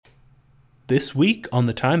This week on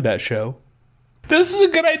the Time Bat Show. This is a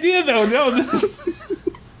good idea, though. No, this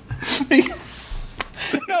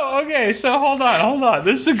is... No, okay, so hold on.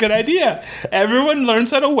 This is a good idea. Everyone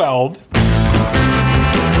learns how to weld.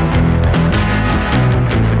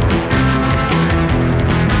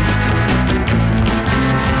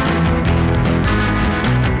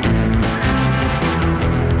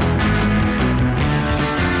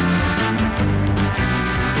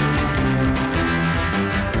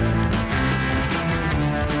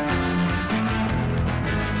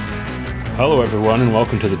 Hello, everyone, and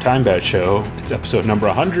welcome to the Time Bat Show. It's episode number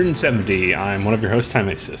 170. I'm one of your hosts, Time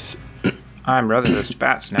Aces. I'm your other host,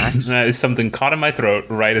 Bat Snacks. That is something caught in my throat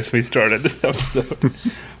right as we started this episode.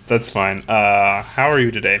 That's fine. How are you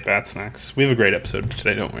today, Bat Snacks? We have a great episode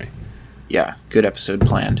today, don't we? Yeah, good episode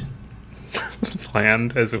planned.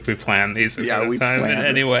 Planned? As if we planned these ahead of time in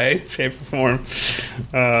any way, shape, or form.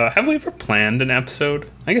 Have we ever planned an episode?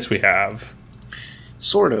 I guess we have.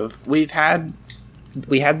 Sort of. We had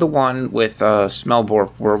the one with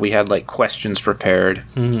Smellborp where we had like questions preprepared.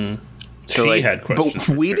 Mm-hmm. So she had questions.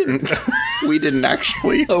 But we didn't. We didn't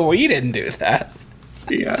actually. Oh, we didn't do that.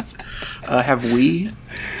 Yeah. Have we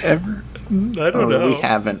ever? I don't know. We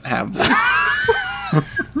haven't, have we?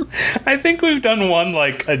 I think we've done one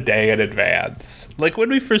like a day in advance. Like when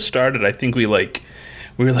we first started, I think we were like,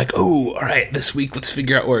 oh, all right, this week let's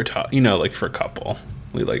figure out where we're talking. Like for a couple,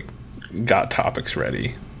 we like got topics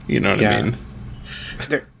ready. You know what I mean?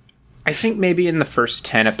 I think maybe in the first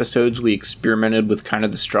 10 episodes we experimented with kind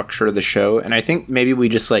of the structure of the show, and I think maybe we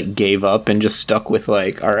just like gave up and just stuck with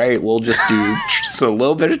like, all right, we'll just do just a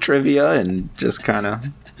little bit of trivia and just kind of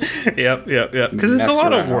Yep. Because it's a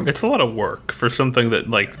lot of work. It's a lot of work for something that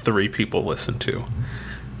like 3 people listen to.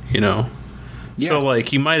 Yeah. So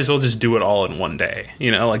like you might as well just do it all in one day.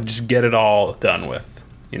 Like just get it all done with.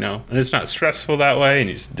 And it's not stressful that way, and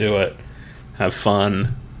you just do it, have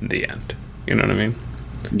fun. The end. You know what I mean?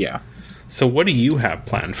 Yeah. So what do you have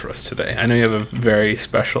planned for us today? I know you have a very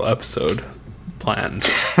special episode planned.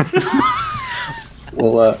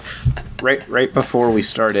 Well, right before we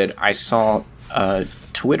started, I saw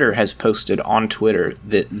Twitter has posted on Twitter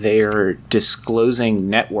that they're disclosing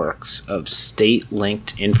networks of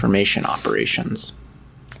state-linked information operations.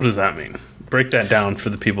 What does that mean? Break that down for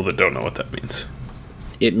the people that don't know what that means.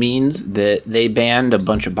 It means that they banned a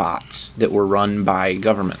bunch of bots that were run by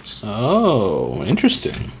governments. Oh,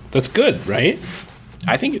 interesting. That's good, right?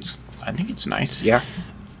 I think it's nice. Yeah.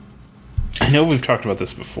 I know we've talked about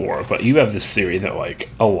this before, but you have this theory that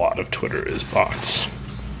like a lot of Twitter is bots.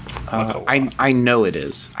 I know it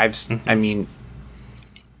is. I mean,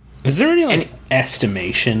 is there any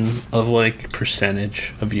estimation of like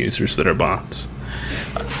percentage of users that are bots?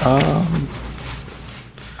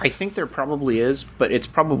 I think there probably is, but it's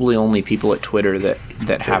probably only people at Twitter that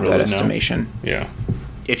have really that estimation. Know? Yeah.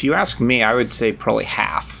 If you ask me, I would say probably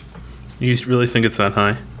half. You really think it's that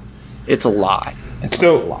high? It's a lot. It's a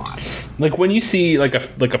lot. Like when you see like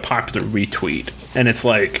a popular retweet and it's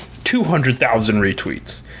like 200,000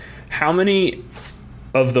 retweets, how many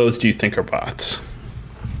of those do you think are bots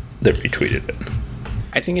that retweeted it?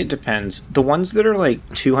 I think it depends. The ones that are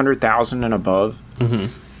like 200,000 and above, mm-hmm.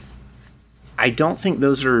 I don't think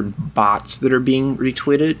those are bots that are being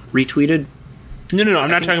retweeted. No.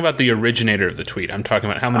 I'm not talking about the originator of the tweet. I'm talking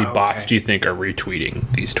about how many bots do you think are retweeting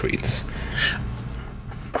these tweets?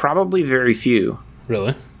 Probably very few.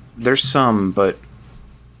 Really? There's some, but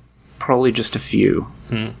probably just a few.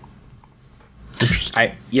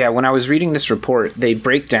 Interesting. When I was reading this report, they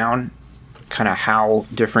break down kind of how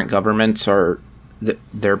different governments are,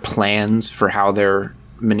 their plans for how they're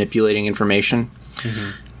manipulating information.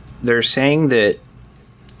 Mm-hmm. They're saying that,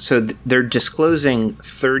 they're disclosing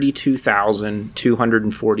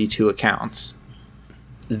 32,242 accounts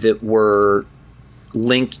that were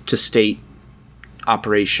linked to state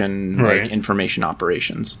operation, right. like information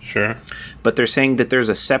operations. Sure. But they're saying that there's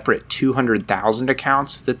a separate 200,000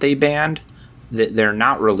 accounts that they banned that they're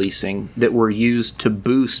not releasing that were used to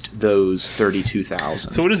boost those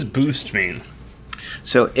 32,000. So what does boost mean?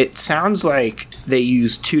 So it sounds like they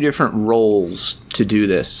use 2 different roles to do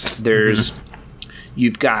this. There's,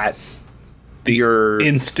 you've got your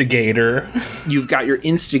instigator. You've got your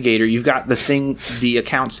instigator. You've got the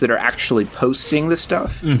accounts that are actually posting the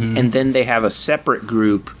stuff. Mm-hmm. And then they have a separate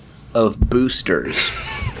group of boosters.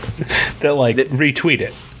 that retweet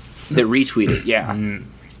it. That retweet it, yeah. Mm.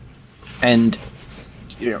 And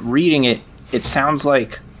reading it, it sounds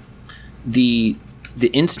like the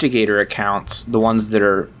instigator accounts, the ones that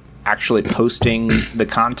are actually posting the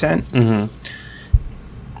content, mm-hmm.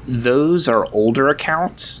 those are older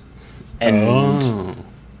accounts, and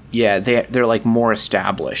yeah, they're like more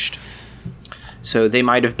established. So they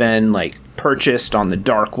might have been like purchased on the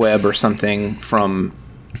dark web or something from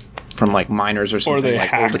like miners or something. Or they like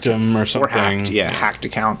hacked them or something. Or hacked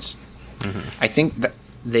accounts. I think that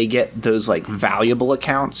they get those like valuable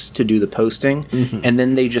accounts to do the posting, and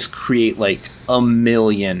then they just create like a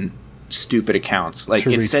million stupid accounts. Like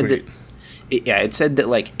it said that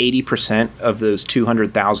like 80% of those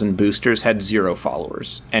 200,000 boosters had 0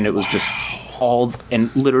 followers, and it was just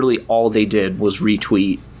literally all they did was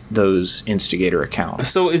retweet those instigator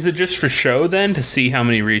accounts. So is it just for show then, to see how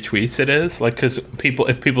many retweets it is? Like, because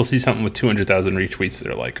if people see something with 200,000 retweets,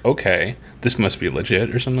 they're like, okay, this must be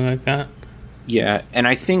legit or something like that. Yeah, and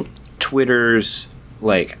I think Twitter's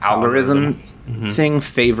like algorithm thing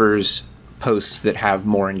favors posts that have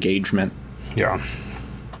more engagement. Yeah.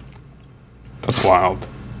 That's wild.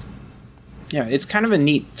 Yeah, it's kind of a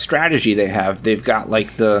neat strategy they have. They've got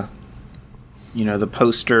like the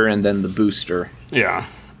poster and then the booster. Yeah.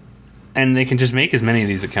 And they can just make as many of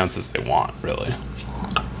these accounts as they want, really.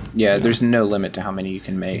 Yeah, there's no limit to how many you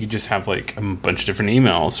can make. You just have like a bunch of different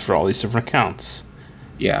emails for all these different accounts.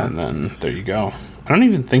 Yeah. And then there you go. I don't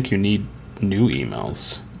even think you need new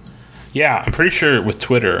emails. Yeah, I'm pretty sure with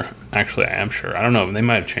Twitter, actually I am sure. I don't know, they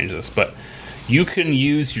might have changed this, but you can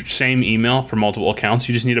use your same email for multiple accounts.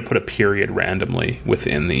 You just need to put a period randomly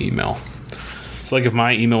within the email. So like if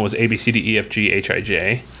my email was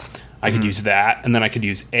ABCDEFGHIJ, I could use that, and then I could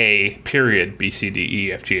use A period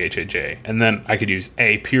BCDEFGHIJ, and then I could use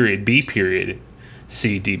A period B period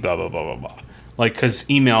CD blah blah blah blah blah. Like, because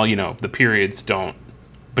email, the periods don't,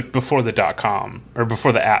 but before the .com or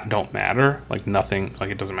before the @ don't matter. Like nothing, like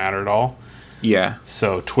it doesn't matter at all. Yeah.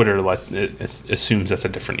 So Twitter it assumes that's a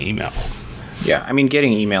different email. Yeah, I mean,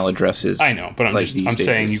 getting email addresses. I know, but I'm like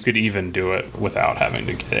saying you could even do it without having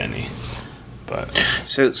to get any. But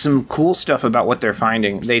so some cool stuff about what they're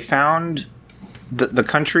finding. They found the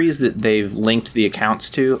countries that they've linked the accounts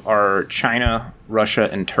to are China, Russia,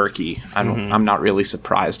 and Turkey. I'm not really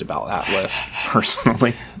surprised about that list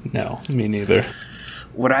personally. No, me neither.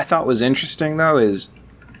 What I thought was interesting though is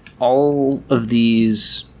all of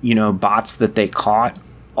these, bots that they caught.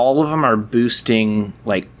 All of them are boosting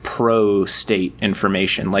like pro-state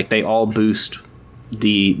information. Like they all boost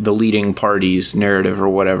the leading party's narrative or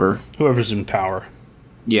whatever. Whoever's in power.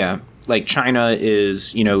 Yeah, like China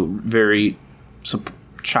is,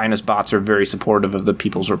 China's bots are very supportive of the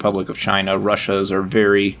People's Republic of China. Russia's are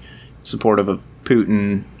very supportive of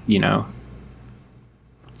Putin. Yeah.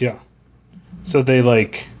 So they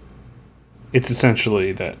it's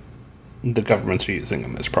essentially that the governments are using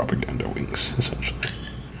them as propaganda wings, essentially.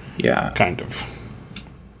 Yeah, kind of.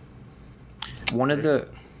 One of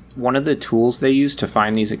the tools they use to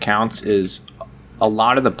find these accounts is a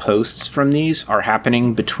lot of the posts from these are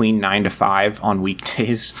happening between 9 to 5 on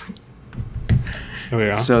weekdays. Oh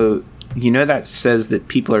yeah. So that says that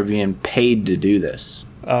people are being paid to do this.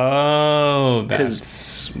 Oh,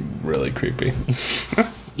 that's really creepy.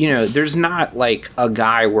 There's not like a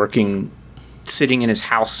guy sitting in his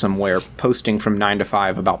house somewhere posting from 9 to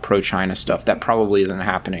 5 about pro-China stuff. That probably isn't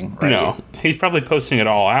happening, right? No, he's probably posting at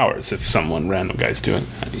all hours if random guy's doing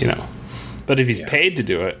that, But if he's paid to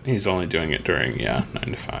do it, he's only doing it during 9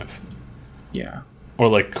 to 5. Yeah. Or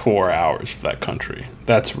like core hours for that country.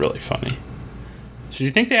 That's really funny. So do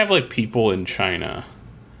you think they have people in China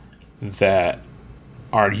that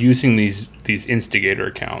are using these instigator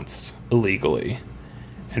accounts illegally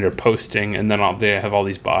and are posting, and then they have all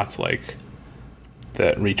these bots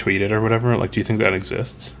that retweet it or whatever? Do you think that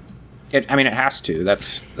exists? It has to.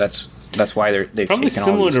 That's why they've probably taken all these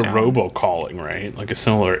similar to down. robocalling, right? Like a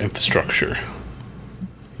similar infrastructure.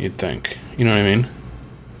 You'd think. You know what I mean?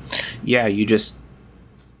 Yeah, you just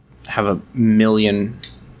have a million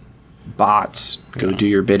bots go do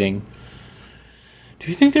your bidding. Do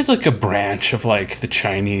you think there's a branch of the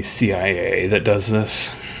Chinese CIA that does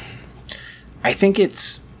this? I think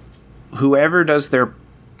it's whoever does their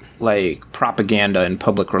propaganda and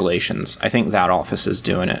public relations. I think that office is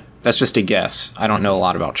doing it. That's just a guess. I don't know a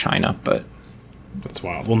lot about China, but that's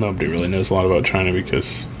wild. Well, nobody really knows a lot about China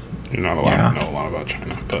because you're not allowed to know a lot about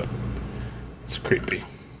China, but it's creepy.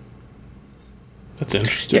 That's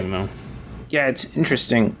interesting, though. Yeah, it's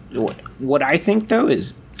interesting. What I think, though,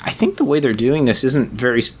 is I think the way they're doing this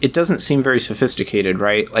it doesn't seem very sophisticated,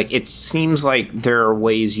 right? It seems like there are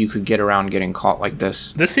ways you could get around getting caught like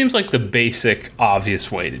this. This seems like the basic,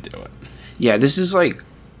 obvious way to do it. Yeah, this is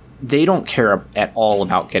they don't care at all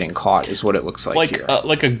about getting caught, is what it looks like here.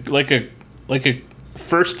 Like a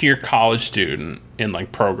first year college student in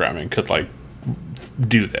programming could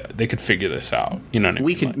do that. They could figure this out. You know what I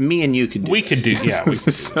mean? Me and you could do we this. Could do. Yeah, This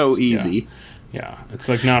is so easy. Yeah, it's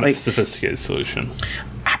not a sophisticated solution.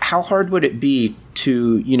 how hard would it be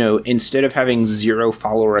to, instead of having 0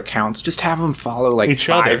 follower accounts, just have them follow like each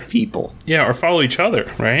 5 other. people? Yeah, or follow each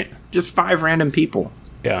other, right? Just 5 random people.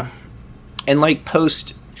 Yeah. And like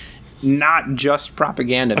post not just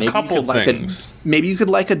propaganda. A couple things. Maybe you could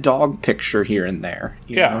like a dog picture here and there.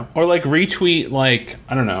 You know? Or like retweet like,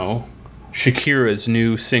 I don't know, Shakira's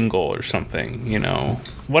new single or something,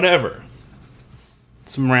 whatever.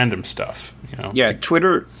 Some random stuff, Yeah,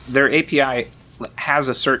 Twitter, their API has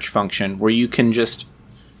a search function where you can just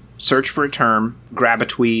search for a term, grab a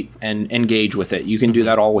tweet, and engage with it. You can do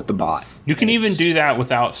that all with the bot. You can even do that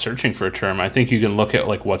without searching for a term. I think you can look at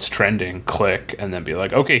like what's trending, click, and then be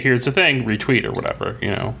like, okay, here's the thing, retweet or whatever,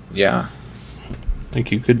 Yeah.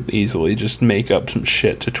 Like you could easily just make up some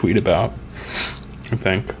shit to tweet about, I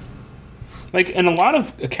think. Like, and a lot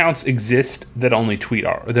of accounts exist that only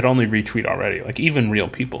retweet already, like even real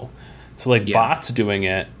people. So like bots doing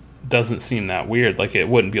it doesn't seem that weird. Like it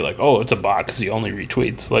wouldn't be like, oh, it's a bot because he only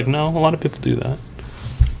retweets. Like, no, a lot of people do that.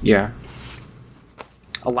 Yeah.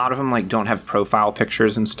 A lot of them like don't have profile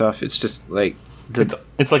pictures and stuff. It's just like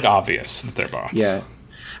it's like obvious that they're bots. Yeah.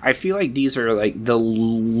 I feel like these are like the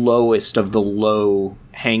lowest of the low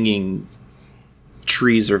hanging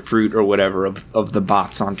trees or fruit or whatever of the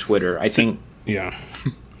bots on Twitter. I think. Yeah.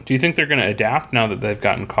 Do you think they're going to adapt now that they've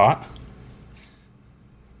gotten caught?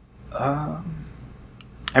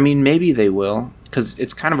 I mean, maybe they will, because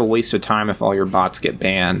it's kind of a waste of time if all your bots get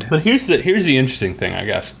banned. But here's the interesting thing, I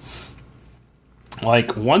guess.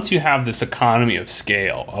 Like, once you have this economy of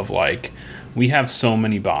scale of, like, we have so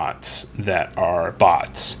many bots that are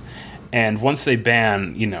bots, and once they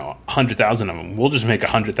ban, 100,000 of them, we'll just make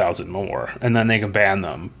 100,000 more, and then they can ban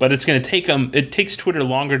them. But it's going to take them... It takes Twitter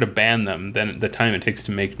longer to ban them than the time it takes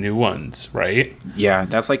to make new ones, right? Yeah,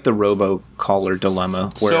 that's like the robocaller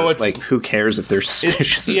dilemma, where, so like, who cares if they're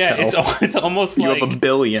suspicious as hell? It's almost you like... You have a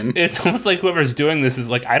billion. It's almost like whoever's doing this is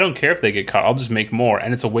like, I don't care if they get caught, I'll just make more.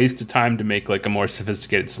 And it's a waste of time to make, like, a more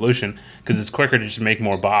sophisticated solution, because it's quicker to just make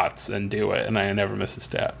more bots and do it, and I never miss a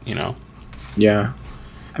step, Yeah.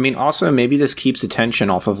 I mean, also, maybe this keeps attention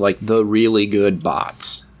off of, like, the really good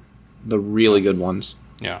bots. The really good ones.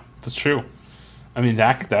 Yeah, that's true. I mean,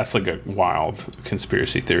 that's like a wild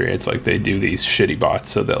conspiracy theory. It's like they do these shitty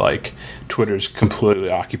bots so that, like, Twitter's completely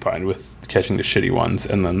occupied with catching the shitty ones,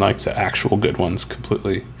 and then, like, the actual good ones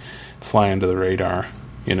completely fly under the radar,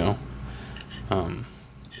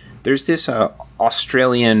 There's this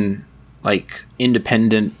Australian, like,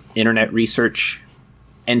 independent internet research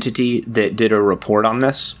entity that did a report on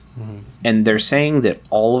this, and they're saying that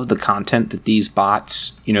all of the content that these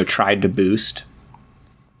bots tried to boost,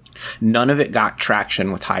 none of it got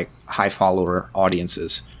traction with high follower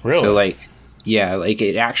audiences. Really? So like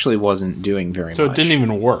it actually wasn't doing very much. So it didn't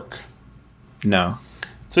even work. No.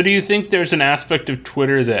 So do you think there's an aspect of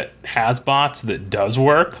Twitter that has bots that does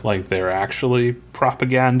work, like they're actually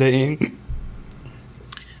propagandaing?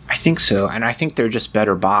 I think so, and I think they're just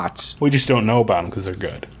better bots. We just don't know about them because they're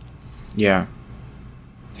good. Yeah.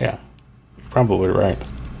 Yeah. Probably right.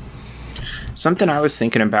 Something I was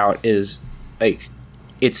thinking about is, like,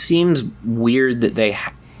 it seems weird that they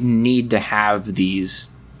need to have these,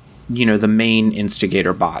 the main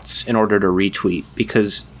instigator bots in order to retweet,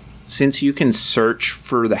 because since you can search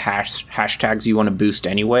for the hashtags you want to boost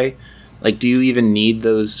anyway, like, do you even need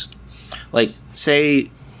those? Like,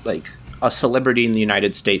 say, like, a celebrity in the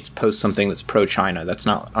United States posts something that's pro-China, that's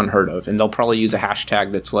not unheard of, and they'll probably use a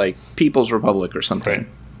hashtag that's like People's Republic or something. Right.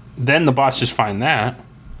 Then the bots just find that.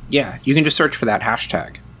 Yeah, you can just search for that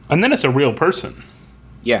hashtag. And then it's a real person.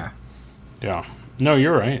 Yeah. Yeah. No,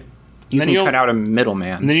 you're right. You can cut out a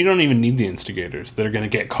middleman. And then you don't even need the instigators that are going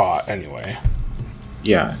to get caught anyway.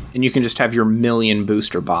 Yeah, and you can just have your million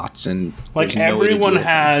booster bots, and like everyone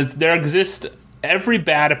has, every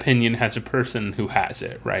bad opinion has a person who has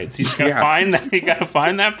it, right? So you just gotta find that. You gotta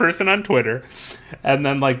find that person on Twitter, and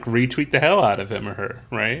then like retweet the hell out of him or her,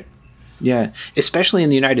 right? Yeah, especially in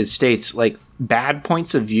the United States, like bad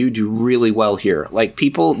points of view do really well here. Like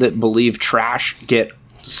people that believe trash get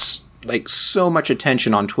like so much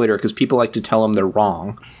attention on Twitter because people like to tell them they're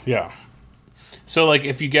wrong. Yeah. So like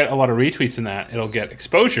if you get a lot of retweets in that, it'll get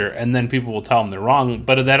exposure, and then people will tell them they're wrong,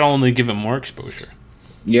 but that'll only give them more exposure.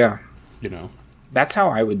 Yeah. That's how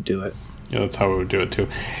I would do it. Yeah, that's how I would do it too.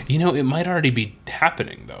 It might already be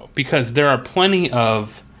happening though, because there are plenty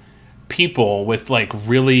of people with like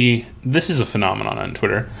really, this is a phenomenon on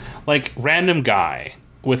Twitter, like random guy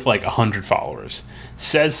with like 100 followers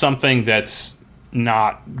says something that's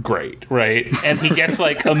not great, right? And he gets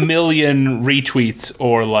like 1 million retweets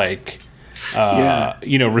or like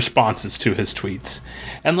responses to his tweets.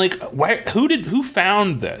 And like, who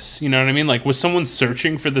found this? You know what I mean? Like, was someone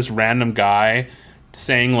searching for this random guy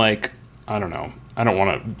saying like, I don't know, I don't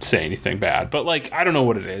want to say anything bad, but like, I don't know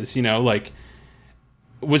what it is, like,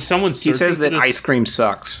 was someone searching he says that ice cream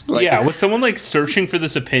sucks. Like, yeah, was someone like searching for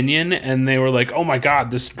this opinion and they were like, oh my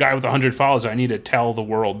god, this guy with 100 followers, I need to tell the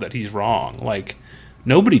world that he's wrong. Like,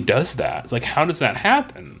 nobody does that. Like, how does that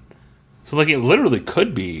happen? So like, it literally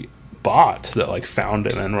could be bots that like found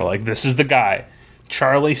him and were like, this is the guy,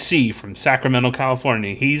 Charlie C from Sacramento,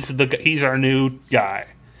 California, he's our new guy,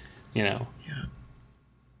 Yeah,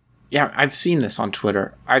 I've seen this on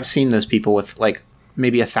Twitter. I've seen those people with like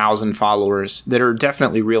maybe 1,000 followers that are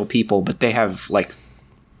definitely real people, but they have like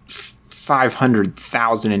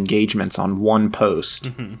 500,000 engagements on one post.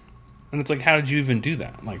 Mm-hmm. And it's like, how did you even do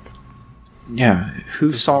that? Like, yeah,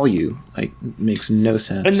 who saw you? Like, makes no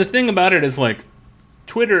sense. And the thing about it is like,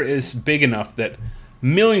 Twitter is big enough that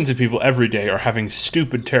millions of people every day are having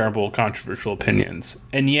stupid, terrible, controversial opinions,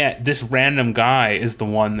 and yet this random guy is the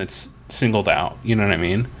one that's singled out. You know what I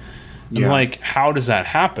mean? And like, how does that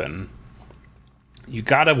happen? You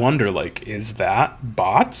gotta wonder, like, is that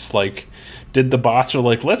bots? Like, did the bots are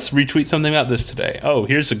like, let's retweet something about this today. Oh,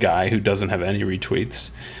 here's a guy who doesn't have any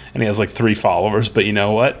retweets, and he has like 3 followers, but you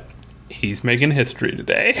know what? He's making history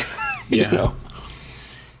today.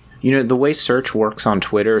 The way search works on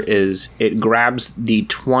Twitter is it grabs the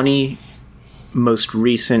 20 most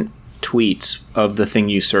recent tweets of the thing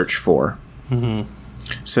you search for. Mm-hmm.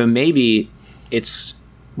 So maybe it's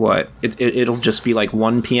it'll just be like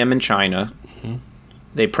 1 p.m. in China. Mm-hmm.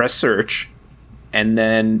 They press search, and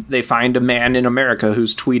then they find a man in America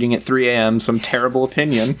who's tweeting at 3 a.m. some terrible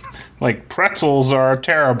opinion. Like, pretzels are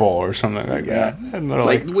terrible or something like that. And it's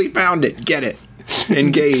like, we found it. Get it.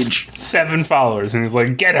 Engage. 7 followers. And he's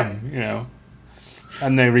like, get him,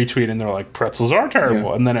 And they retweet, and they're like, pretzels are terrible.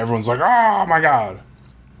 Yeah. And then everyone's like, oh, my God.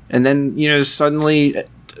 And then, suddenly,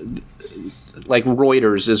 like,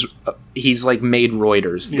 Reuters is... he's, like, made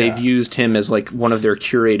Reuters. Yeah. They've used him as, like, one of their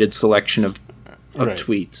curated selection of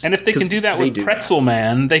tweets. And if they can do that with Pretzel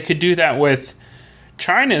Man, they could do that with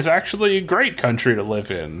China is actually a great country to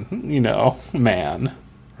live in, man.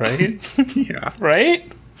 Right? Yeah.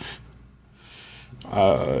 Right?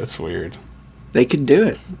 It's weird. They could do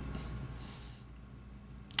it.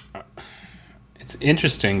 It's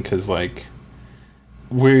interesting because, like,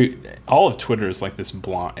 all of Twitter is like this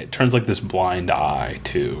blind... It turns like this blind eye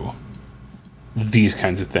to these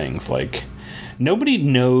kinds of things. Like, nobody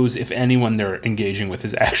knows if anyone they're engaging with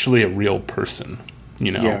is actually a real person,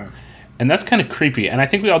 Yeah. And that's kind of creepy. And I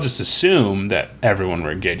think we all just assume that everyone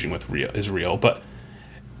we're engaging with is real, but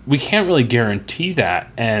we can't really guarantee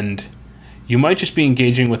that. And you might just be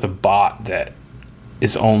engaging with a bot that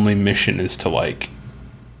its only mission is to, like,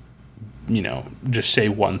 just say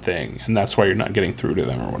one thing, and that's why you're not getting through to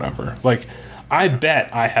them or whatever. Like, I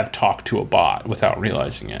bet I have talked to a bot without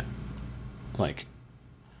realizing it. Like,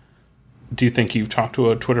 do you think you've talked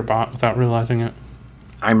to a Twitter bot without realizing it?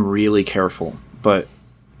 I'm really careful, but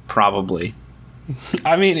probably.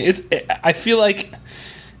 I mean, I feel like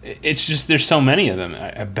it's just there's so many of them.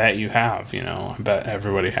 I bet you have, I bet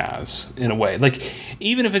everybody has, in a way. Like,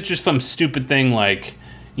 even if it's just some stupid thing, like,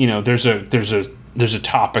 there's a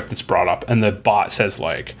topic that's brought up, and the bot says,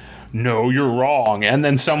 like, no, you're wrong. And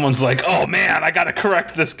then someone's like, oh, man, I got to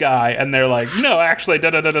correct this guy. And they're like, no, actually,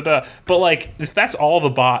 da-da-da-da-da. But, like, if that's all the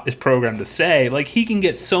bot is programmed to say, like,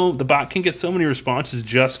 the bot can get so many responses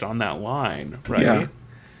just on that line, right? Yeah.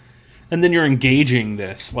 And then you're engaging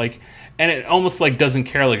this, like, and it almost, like, doesn't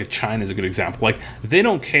care. Like, China is a good example. Like, they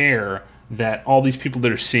don't care that all these people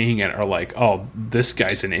that are seeing it are like, oh, this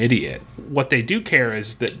guy's an idiot. What they do care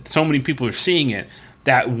is that so many people are seeing it,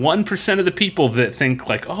 that 1% of the people that think,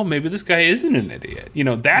 like, oh, maybe this guy isn't an idiot.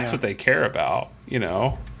 That's what they care about,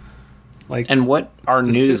 Like, and what our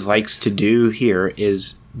news likes to do here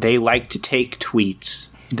is they like to take tweets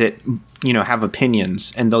that, have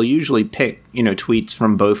opinions, and they'll usually pick, tweets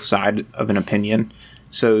from both sides of an opinion.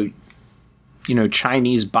 So,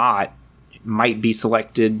 Chinese bot might be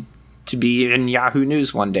selected to be in Yahoo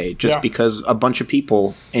News one day just because a bunch of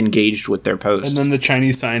people engaged with their post. And then the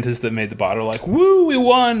Chinese scientists that made the bot are like, woo, we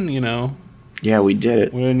won, Yeah, we did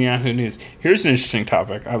it. We're in Yahoo News. Here's an interesting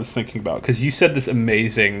topic I was thinking about, because you said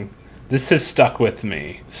this has stuck with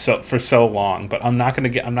me for so long, but I'm not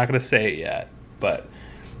going to say it yet. But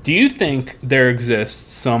do you think there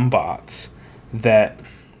exists some bots that,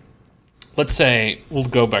 let's say, we'll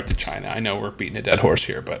go back to China. I know we're beating a dead horse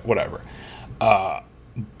here, but whatever.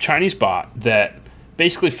 Chinese bot that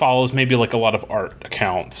basically follows maybe like a lot of art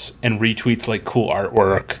accounts and retweets like cool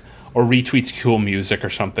artwork, or retweets cool music or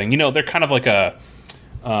something. You know, they're kind of like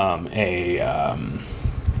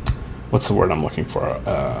what's the word I'm looking for?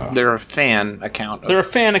 They're a fan account. They're a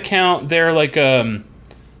fan account. They're like a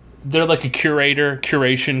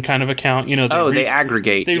curation kind of account. You know, they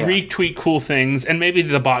aggregate. They retweet cool things, and maybe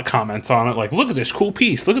the bot comments on it, like, look at this cool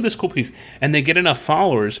piece, and they get enough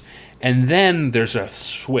followers, and then there's a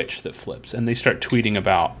switch that flips, and they start tweeting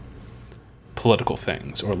about political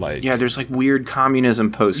things, or like, there's like weird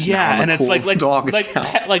communism posts. Yeah, and it's like dog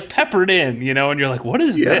like peppered in, you know, and you're like, what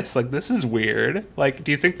is this? Like, this is weird. Like,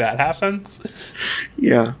 do you think that happens?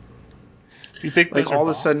 Yeah. Do you think like all of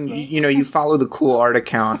a sudden, you know, you follow the cool art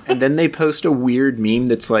account, and then they post a weird meme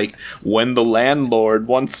that's like, when the landlord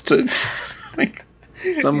wants to, like,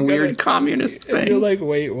 some weird communist thing. You're like,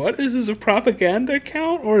 wait, what? Is this a propaganda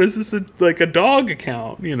account, or is this a dog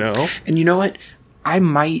account? You know? And you know what? I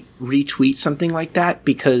might retweet something like that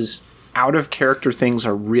because out of character things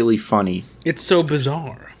are really funny. It's so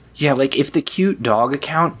bizarre. Yeah, like if the cute dog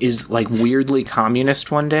account is like weirdly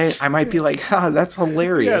communist one day, I might be like, that's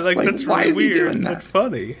hilarious. Yeah, like that's why really is weird he doing that? That's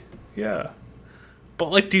funny. Yeah.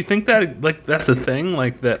 But like, do you think that like that's a thing?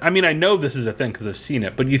 Like that? I mean, I know this is a thing because I've seen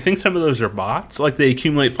it. But do you think some of those are bots? Like they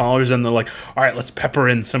accumulate followers and they're like, all right, let's pepper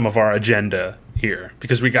in some of our agenda here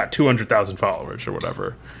because we got 200,000 followers or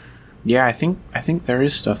whatever. Yeah, I think there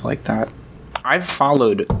is stuff like that. I've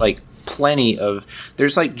followed like plenty of.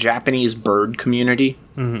 There's like Japanese bird community,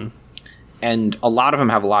 and a lot of them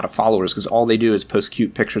have a lot of followers because all they do is post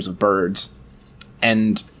cute pictures of birds.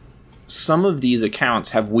 And some of these accounts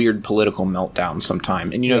have weird political meltdowns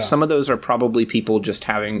sometime, and you know some of those are probably people just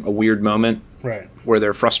having a weird moment, right, where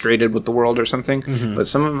they're frustrated with the world or something. But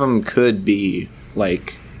some of them could be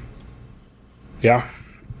like,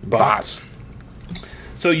 bots.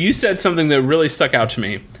 So you said something that really stuck out to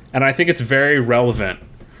me, and I think it's very relevant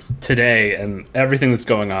today and everything that's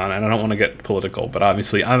going on, and I don't want to get political, but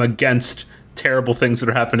obviously I'm against terrible things that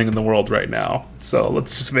are happening in the world right now. So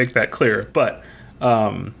let's just make that clear. But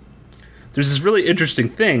there's this really interesting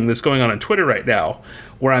thing that's going on Twitter right now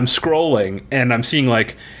where I'm scrolling and I'm seeing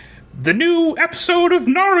like the new episode of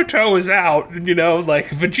Naruto is out, you know, like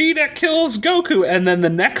Vegeta kills Goku, and then the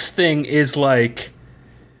next thing is like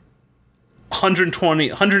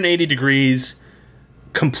 180 degrees,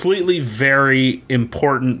 completely very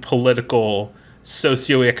important political,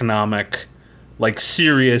 socioeconomic, like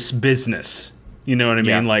serious business. You know what I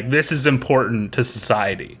mean? Like this is important to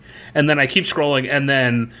society. And then I keep scrolling, and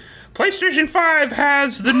then PlayStation 5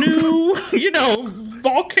 has the new, you know,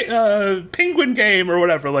 penguin game or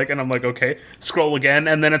whatever. Like, and I'm like, okay, scroll again,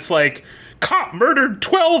 and then it's like, cop murdered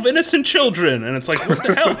 12 innocent children, and it's like, what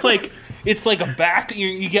the hell? It's like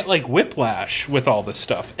you get like whiplash with all this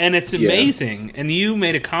stuff, and it's amazing. And you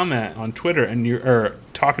made a comment on Twitter, and you're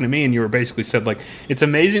talking to me, and you were basically said like, it's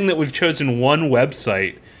amazing that we've chosen one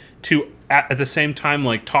website to at the same time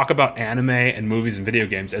like talk about anime and movies and video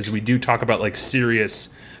games as we do talk about like serious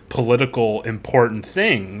political important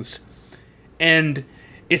things. And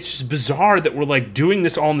it's just bizarre that we're like doing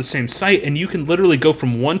this all on the same site, and you can literally go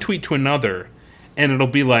from one tweet to another and it'll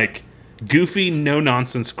be like goofy, no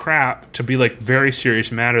nonsense crap to be like very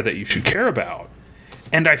serious matter that you should care about.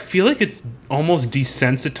 And I feel like it's almost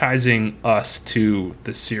desensitizing us to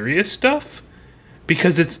the serious stuff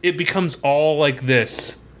because it becomes all like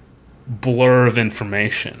this blur of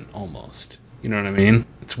information almost. You know what I mean?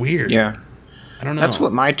 It's weird. Yeah. I don't know. That's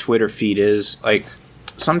what my Twitter feed is. Like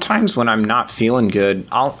sometimes when I'm not feeling good,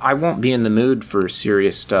 I won't be in the mood for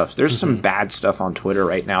serious stuff. There's some bad stuff on Twitter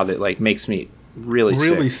right now that like makes me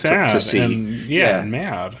really sad to see. And, and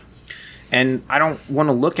mad. And I don't want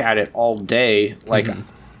to look at it all day. Like,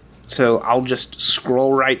 so I'll just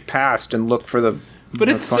scroll right past and look for the. But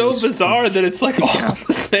it's so bizarre that it's like all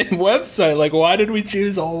the same website. Like, why did we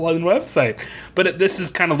choose all one website? But this is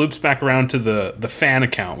kind of loops back around to the fan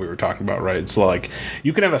account we were talking about, right? It's like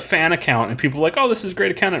you can have a fan account and people are like, oh, this is a great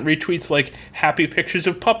account. It retweets like happy pictures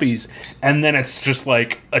of puppies. And then it's just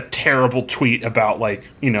like a terrible tweet about like,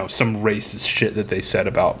 you know, some racist shit that they said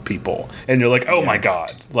about people. And you're like, oh my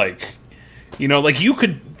God. Like, you know, like you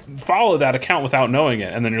could follow that account without knowing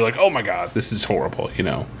it. And then you're like, oh my God, this is horrible, you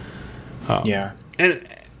know?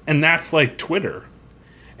 And that's like Twitter.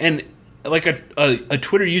 And like a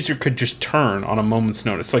Twitter user could just turn on a moment's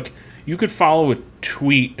notice. Like you could follow a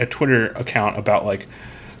Twitter account about like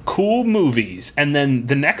cool movies, and then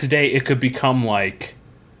the next day it could become like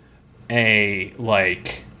a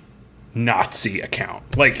like Nazi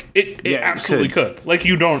account. Like it absolutely could. Like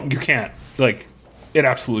you can't. Like it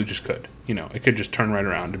absolutely just could. You know, it could just turn right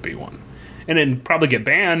around to be one. And then probably get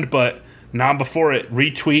banned, but not before it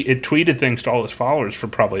tweeted things to all its followers for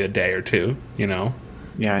probably a day or two, you know?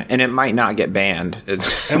 Yeah, and it might not get banned.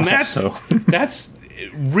 And that's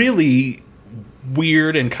really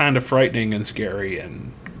weird and kind of frightening and scary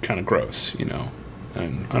and kind of gross, you know.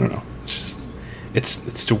 And I don't know. It's just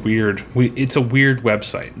it's a weird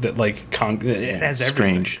website that like it has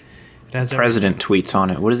everything. Strange. It has President tweets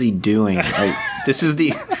on it. What is he doing? Like, this is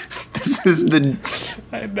the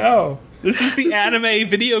I know. This is the anime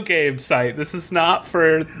video game site. This is not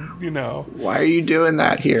for, you know. Why are you doing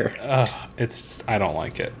that here? It's just, I don't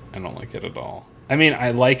like it. I don't like it at all. I mean,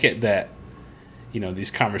 I like it that, you know,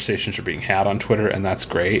 these conversations are being had on Twitter, and that's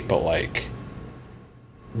great. But like,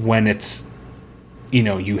 when it's, you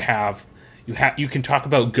know, you can talk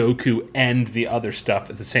about Goku and the other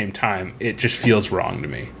stuff at the same time. It just feels wrong to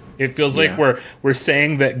me. It feels like we're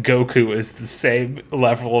saying that Goku is the same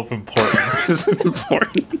level of importance. This is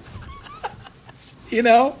important. You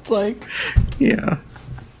know, it's like, yeah,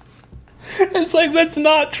 it's like that's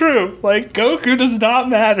not true. Like Goku does not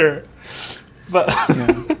matter, but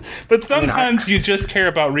but sometimes you just care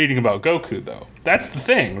about reading about Goku, though. That's the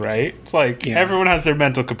thing, right? It's like everyone has their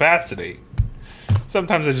mental capacity.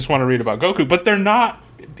 Sometimes I just want to read about Goku, but they're not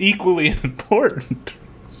equally important.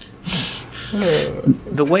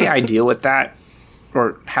 The way I deal with that,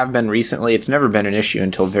 or have been recently, it's never been an issue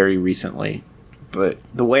until very recently. But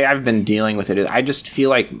the way I've been dealing with it is I just feel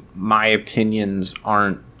like my opinions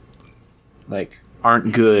aren't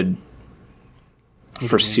good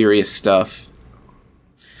for serious stuff.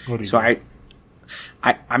 So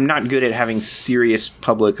I'm not good at having serious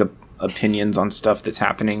public opinions on stuff that's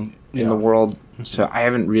happening in the world. So I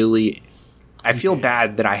haven't really. I feel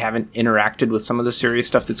bad that I haven't interacted with some of the serious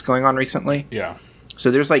stuff that's going on recently. Yeah.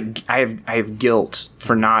 So there's like I have guilt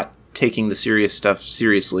for not taking the serious stuff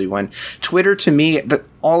seriously, when Twitter, to me,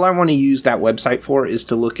 all I want to use that website for is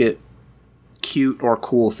to look at cute or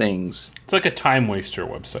cool things. It's like a time waster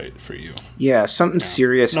website for you. Yeah, something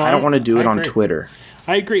serious. No, I don't want to do it on Twitter.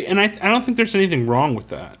 I agree, and I don't think there's anything wrong with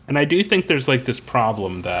that. And I do think there's like this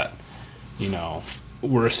problem that, you know,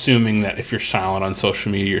 we're assuming that if you're silent on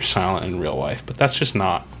social media, you're silent in real life, but that's just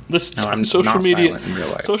not. I'm social not media. Silent in real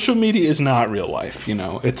life. Social media is not real life. You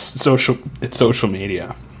know, it's social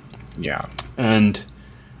media. Yeah. And,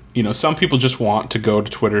 you know, some people just want to go to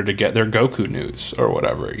Twitter to get their Goku news or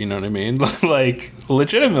whatever, you know what I mean? Like,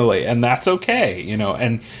 legitimately, and that's okay, you know,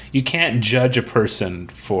 and you can't judge a person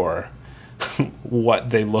for what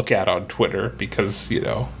they look at on Twitter because, you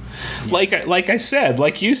know, like you said,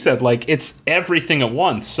 like, it's everything at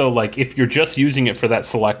once. So, like, if you're just using it for that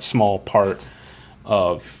select small part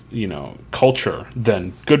of, you know, culture,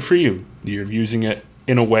 then good for you. You're using it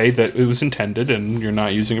in a way that it was intended, and you're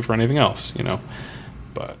not using it for anything else, you know.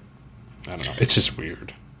 But I don't know. It's just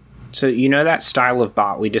weird. So you know that style of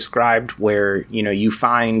bot we described, where you know you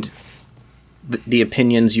find the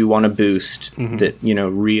opinions you want to boost that you know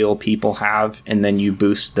real people have, and then you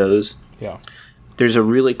boost those. Yeah. There's a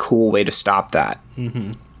really cool way to stop that.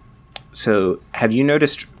 Mm-hmm. So have you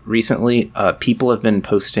noticed recently people have been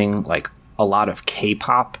posting like a lot of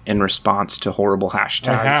K-pop in response to horrible hashtags?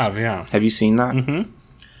 I have, yeah. Have you seen that? Mm-hmm.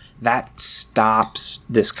 That stops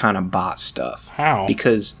this kind of bot stuff. How?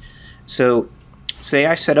 Because, so, say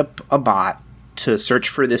I set up a bot to search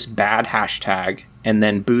for this bad hashtag and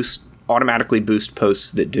then automatically boost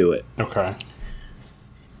posts that do it. Okay.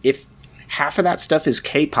 If half of that stuff is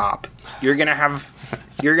K-pop, you're gonna have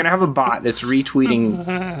a bot that's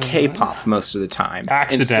retweeting K-pop most of the time,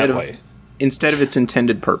 accidentally, instead of its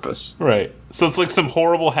intended purpose. Right. So it's like some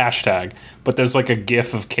horrible hashtag, but there's like a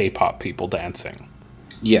GIF of K-pop people dancing.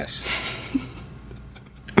 Yes.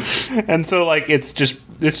 And so like it's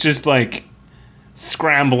just like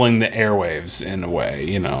scrambling the airwaves in a way,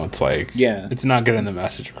 you know. It's like it's not getting the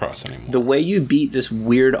message across anymore. The way you beat this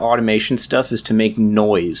weird automation stuff is to make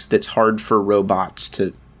noise that's hard for robots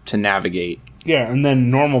to navigate. Yeah, and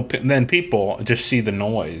then people just see the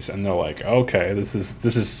noise and they're like, okay, this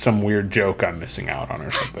is some weird joke I'm missing out on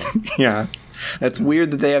or something. Yeah. That's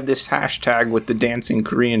weird that they have this hashtag with the dancing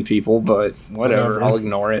Korean people, but whatever. I'll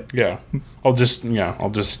ignore it. Yeah. I'll just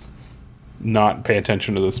not pay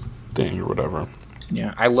attention to this thing or whatever.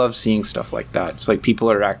 Yeah, I love seeing stuff like that. It's like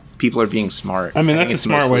people are being smart. I mean, that's a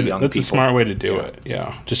smart way. That's a smart way to do it.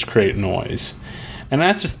 Yeah, just create noise. And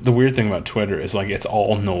that's just the weird thing about Twitter is like it's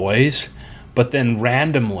all noise, but then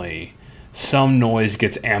randomly some noise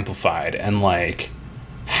gets amplified, and like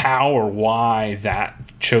how or why that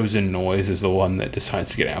chosen noise is the one that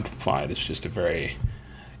decides to get amplified is just a very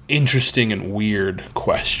interesting and weird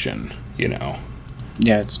question, you know.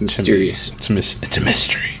 Yeah, it's mysterious. It's a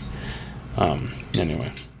mystery.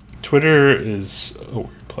 Anyway, Twitter is a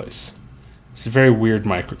weird place. It's a very weird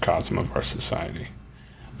microcosm of our society.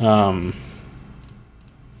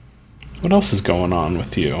 What else is going on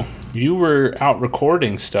with you? You were out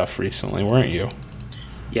recording stuff recently, weren't you?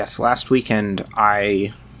 Yes, last weekend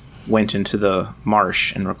I went into the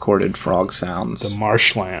marsh and recorded frog sounds. The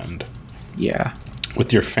marshland. Yeah.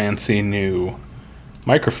 With your fancy new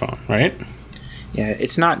microphone, right? Yeah,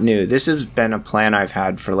 it's not new. This has been a plan I've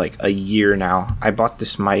had for like a year now. I bought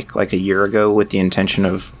this mic like a year ago with the intention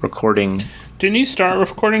of recording. Didn't you start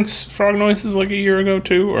recording frog noises like a year ago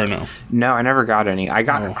too, or no? No, I never got any. I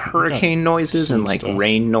got hurricane noises and like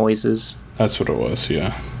rain noises. That's what it was,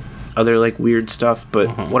 yeah. Other like weird stuff, but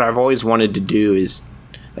what I've always wanted to do is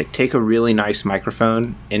like take a really nice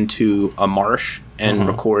microphone into a marsh and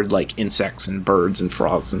record like insects and birds and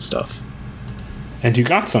frogs and stuff. And you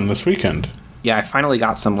got some this weekend. Yeah, I finally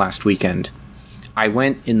got some last weekend. I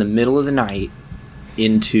went in the middle of the night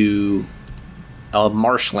into a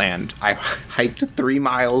marshland. I hiked 3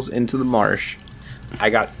 miles into the marsh.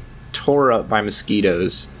 I got tore up by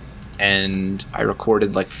mosquitoes, and I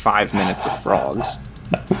recorded like 5 minutes of frogs.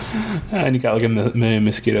 And you got like a million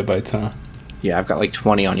mosquito bites, huh? Yeah, I've got like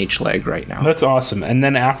 20 on each leg right now. That's awesome. And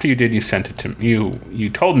then after you did, you sent it to me. You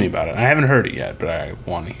told me about it. I haven't heard it yet, but I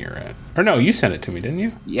want to hear it. Or no, you sent it to me, didn't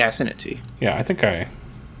you? Yeah, I sent it to you. Yeah, I think I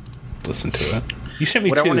listened to it. You sent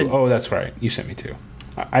me two. Oh, that's right. You sent me two.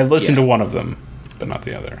 I listened to one of them, but not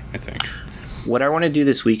the other, I think. What I want to do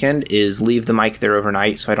this weekend is leave the mic there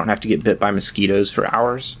overnight so I don't have to get bit by mosquitoes for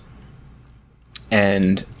hours.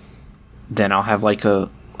 And then I'll have like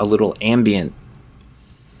a little ambient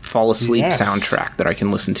fall asleep soundtrack that I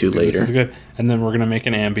can listen to later. This is good. And then we're going to make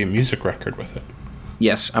an ambient music record with it.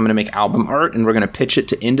 Yes, I'm going to make album art, and we're going to pitch it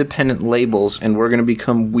to independent labels, and we're going to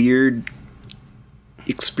become weird,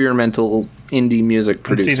 experimental indie music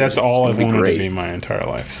producers. And see, that's all I've wanted to be my entire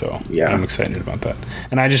life, so yeah. I'm excited about that.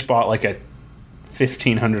 And I just bought like a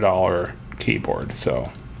 $1,500 keyboard,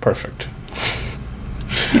 so perfect.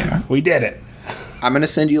 Yeah. We did it. I'm going to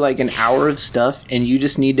send you like an hour of stuff, and you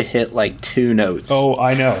just need to hit like 2 notes. Oh,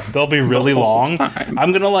 I know. They'll be really long.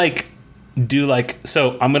 I'm going to like do like,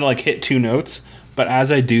 so I'm going to like hit 2 notes, but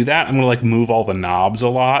as I do that, I'm going to like move all the knobs a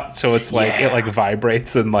lot. So it's like, it like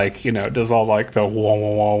vibrates and like, you know, it does all like the wah,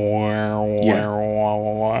 wah, wah, wah, wah,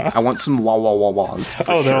 wah, wah. I want some wah, wah, wah, wahs.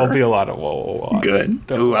 Oh, there'll be a lot of wah, wah, wahs. Good.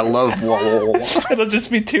 Ooh, I love wah, wah, wah, wah. It'll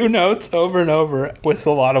just be 2 notes over and over with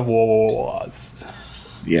a lot of wah, wah, wahs.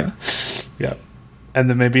 Yeah. Yeah. And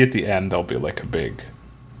then maybe at the end there'll be like a big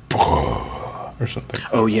or something.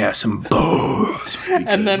 Oh yeah, some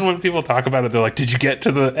And then when people talk about it, they're like, "Did you get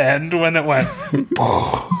to the end when it went?"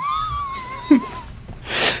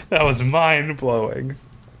 That was mind blowing.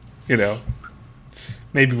 You know,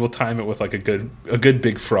 maybe we'll time it with like a good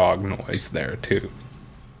big frog noise there too.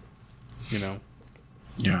 You know.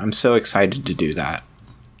 Yeah, I'm so excited to do that.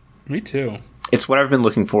 Me too. It's what I've been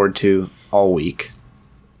looking forward to all week.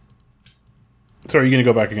 So are you going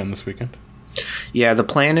to go back again this weekend? Yeah, the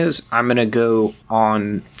plan is I'm going to go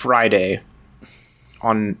on Friday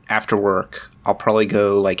after work. I'll probably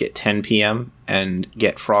go like at 10 p.m. and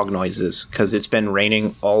get frog noises because it's been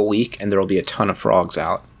raining all week and there will be a ton of frogs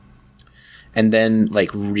out. And then like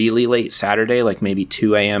really late Saturday, like maybe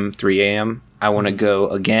 2 a.m., 3 a.m., I want to go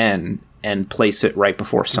again and place it right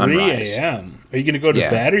before sunrise. 3 a.m.? Are you going to go to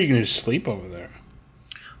bed or are you going to just sleep over there?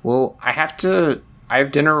 Well, I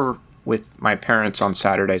have dinner with my parents on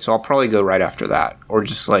Saturday, so I'll probably go right after that, or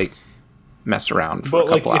just like mess around for a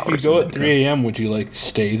couple hours. If you go at 3 a.m., would you like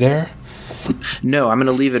stay there? No, I'm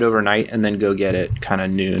gonna leave it overnight and then go get it kind of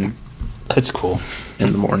noon. That's cool.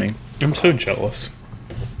 In the morning. I'm so jealous.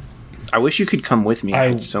 I wish you could come with me. I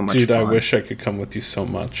had so much fun. Dude, I wish I could come with you so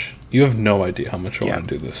much. You have no idea how much I want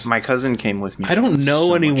to do this. My cousin came with me. I don't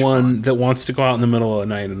know anyone that wants to go out in the middle of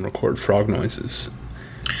the night and record frog noises.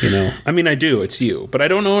 You know, I mean, I do. It's you, but I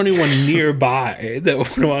don't know anyone nearby that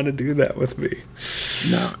would want to do that with me.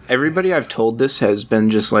 No, everybody I've told this has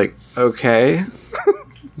been just like, okay,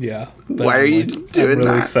 yeah. Why are you doing that? I'm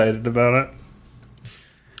really excited about it.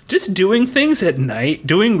 Just doing things at night,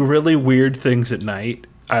 doing really weird things at night.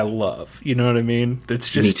 I love. You know what I mean? It's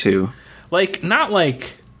just me too. Like not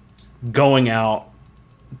like going out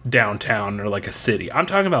downtown or like a city. I'm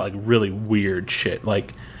talking about like really weird shit,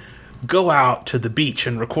 like. Go out to the beach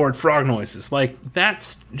and record frog noises. Like,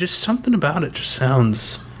 that's just something about it just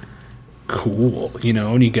sounds cool, you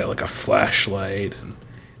know? And you get, like, a flashlight, and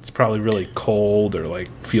it's probably really cold or, like,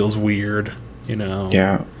 feels weird, you know?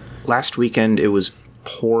 Yeah. Last weekend, it was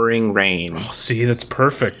pouring rain. Oh, see, that's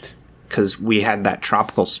perfect. Because we had that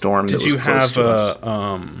tropical storm that was close to us.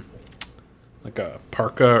 Like a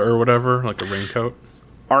parka or whatever? Like a raincoat?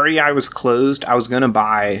 REI was closed. I was gonna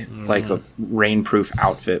buy like a rainproof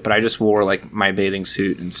outfit, but I just wore like my bathing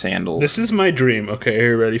suit and sandals. This is my dream. Okay,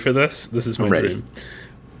 are you ready for this? This is my dream.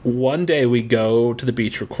 One day we go to the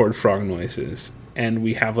beach, record frog noises, and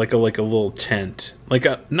we have like a little tent, like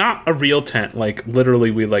not a real tent, like literally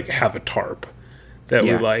we like have a tarp that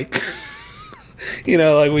we like, you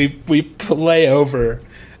know, like we lay over,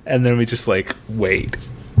 and then we just like watching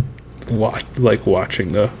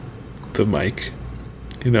the mic.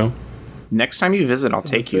 You know, next time you visit, I'll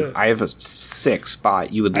take you. I have a sick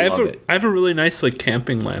spot. You would love it. I have a really nice like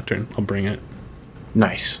camping lantern. I'll bring it.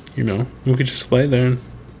 Nice. You know, we could just lay there and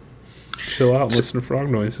chill out, and listen to frog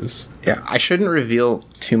noises. Yeah, I shouldn't reveal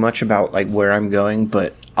too much about like where I'm going,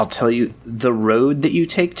 but I'll tell you, the road that you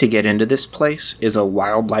take to get into this place is a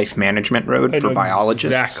wildlife management road for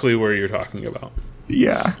biologists. Exactly where you're talking about.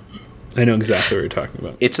 Yeah, I know exactly what you're talking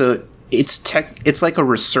about. It's like a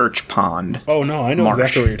research pond. Oh no, I know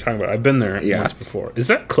exactly what you're talking about. I've been there once before. Is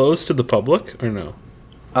that closed to the public or no?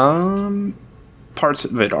 Parts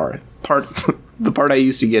of it are. The part I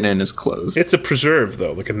used to get in is closed. It's a preserve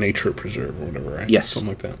though, like a nature preserve or whatever, right? Yes. Something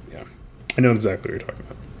like that. Yeah. I know exactly what you're talking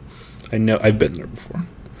about. I know I've been there before.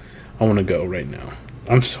 I want to go right now.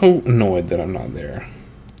 I'm so annoyed that I'm not there.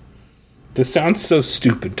 This sounds so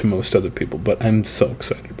stupid to most other people, but I'm so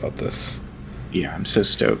excited about this. Yeah, I'm so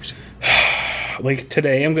stoked. Like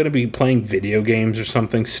today I'm going to be playing video games or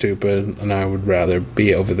something stupid, and I would rather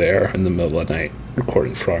be over there in the middle of the night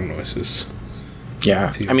recording frog noises.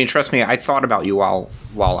 Yeah. I mean, trust me, I thought about you while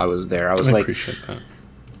I was there. I was like, appreciate that.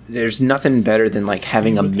 There's nothing better than like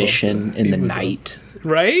having a mission in the night.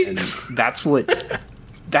 Right? And that's what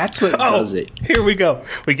does it. Here we go.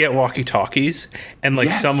 We get walkie-talkies, and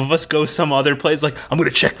like some of us go some other place, like, I'm going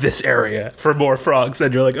to check this area for more frogs,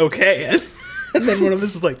 and you're like, okay. And then one of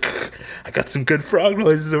us is like, I got some good frog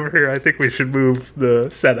noises over here. I think we should move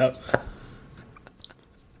the setup.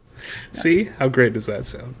 See? How great does that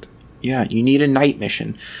sound? Yeah, you need a night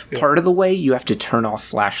mission. Yeah. Part of the way, you have to turn off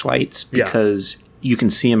flashlights because you can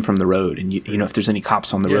see them from the road. And, you know, if there's any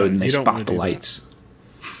cops on the road and they spot the lights.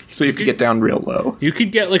 So you have to get down real low. You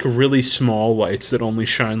could get, like, really small lights that only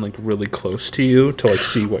shine, like, really close to you to, like,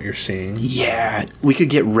 see what you're seeing. Yeah, we could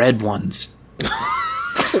get red ones.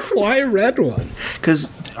 Why a red one?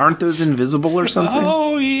 Because aren't those invisible or something?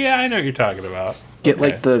 Oh, yeah, I know what you're talking about. Get,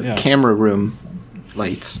 like, the camera room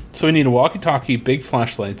lights. So we need a walkie-talkie, big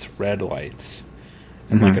flashlights, red lights,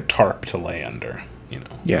 and, like, a tarp to lay under, you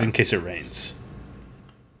know, in case it rains.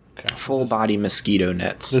 Okay. Full body mosquito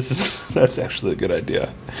nets. That's actually a good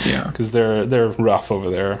idea. Yeah. Because they're rough over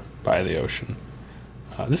there by the ocean.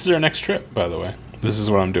 This is our next trip, by the way. This is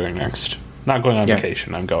what I'm doing next. Not going on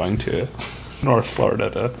vacation. I'm going to North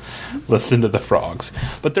Florida to listen to the frogs.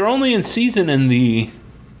 But they're only in season in the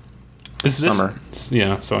summer.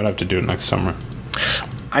 Yeah, so I'd have to do it next summer.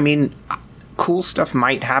 I mean, cool stuff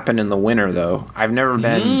might happen in the winter, though. I've never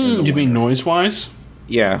been. You mean noise-wise?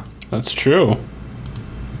 Yeah. That's true.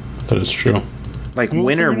 That is true. Like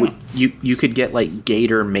winter, you could get like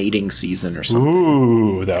gator mating season or something.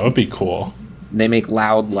 Ooh, that would be cool. They make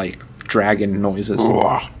loud like dragon noises.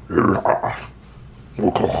 I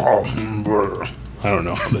don't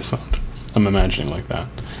know how they sound. I'm imagining like that.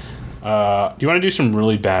 Do you want to do some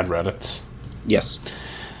really bad Reddits? Yes.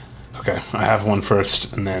 Okay, I have one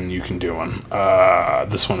first, and then you can do one.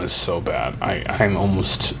 This one is so bad. I'm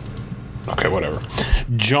almost... Okay, whatever.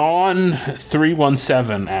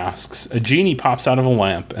 John317 asks, a genie pops out of a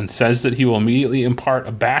lamp and says that he will immediately impart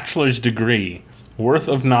a bachelor's degree worth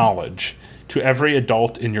of knowledge to every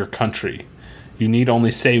adult in your country. You need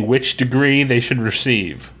only say which degree they should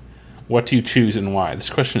receive. What do you choose and why?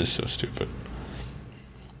 This question is so stupid.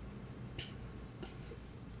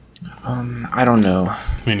 I don't know.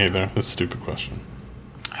 Me neither. That's a stupid question.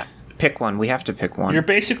 Pick one. We have to pick one. You're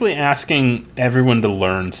basically asking everyone to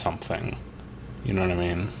learn something. You know what I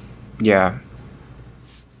mean? Yeah.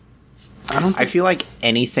 I feel like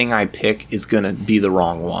anything I pick is going to be the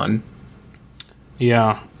wrong one.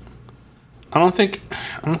 Yeah. I don't think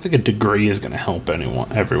a degree is going to help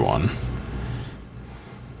everyone.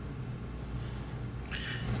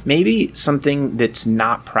 Maybe something that's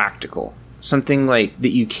not practical. Something like that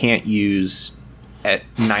you can't use at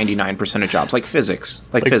 99% of jobs, like physics,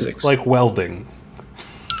 like physics, like welding.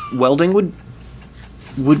 Welding would.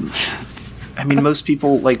 I mean, most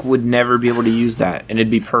people would never be able to use that, and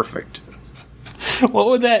it'd be perfect. What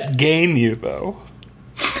would that gain you, though?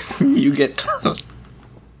 You get.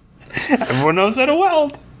 Everyone knows how to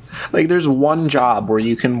weld. Like, there's one job where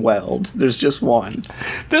you can weld. There's just one.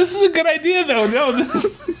 This is a good idea, though. No,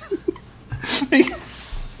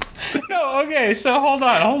 No, okay, so hold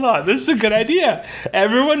on. This is a good idea.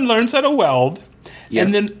 Everyone learns how to weld. Yes.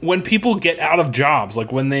 And then when people get out of jobs,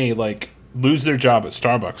 like when they lose their job at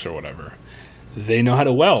Starbucks or whatever, they know how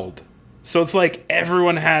to weld. So it's like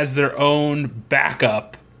everyone has their own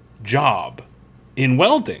backup job in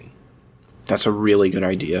welding. That's a really good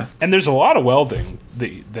idea. And there's a lot of welding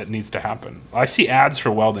that needs to happen. I see ads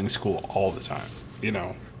for welding school all the time. We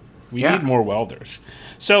need more welders.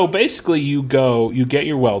 So basically you get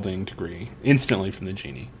your welding degree instantly from the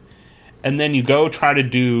Genie. And then you go try to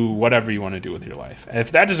do whatever you want to do with your life. And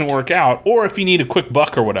if that doesn't work out, or if you need a quick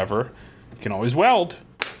buck or whatever, you can always weld.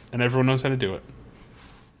 And everyone knows how to do it.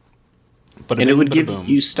 And it would give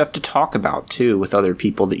you stuff to talk about, too, with other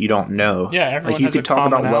people that you don't know. Yeah, everyone has you could talk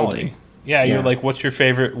about welding. Yeah, you're like, what's your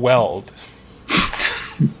favorite weld?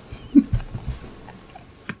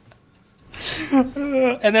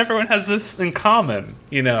 And everyone has this in common,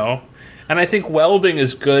 And I think welding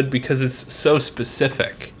is good because it's so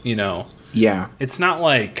specific, Yeah. It's not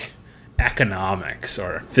like economics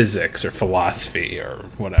or physics or philosophy or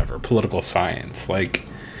whatever, political science.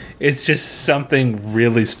 It's just something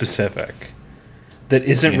really specific that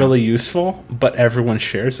isn't really useful, but everyone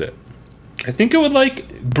shares it. I think it would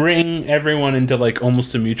bring everyone into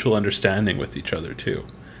almost a mutual understanding with each other too,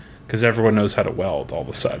 because everyone knows how to weld all of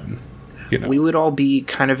a sudden. We would all be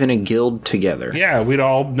kind of in a guild together. Yeah, we'd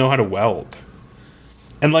all know how to weld.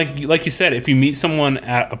 And like you said, if you meet someone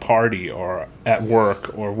at a party or at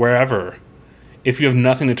work or wherever, if you have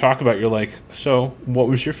nothing to talk about, you're like, so what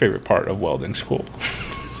was your favorite part of welding school?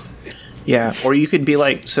 Yeah, or you could be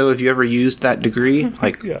like, so have you ever used that degree?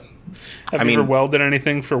 Yeah. Have you ever welded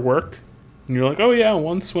anything for work? And you're like, oh yeah,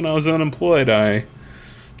 once when I was unemployed, I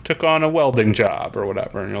took on a welding job or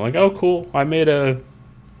whatever. And you're like, oh cool, I made a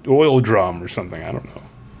oil drum or something. I don't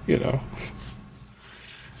know,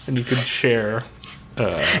 And you could share.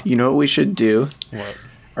 You know what we should do? What?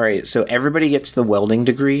 All right, so everybody gets the welding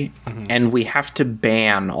degree, and we have to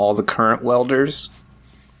ban all the current welders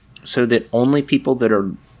so that only people that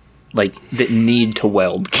are that need to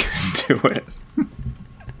weld can do it.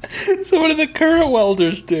 So what do the current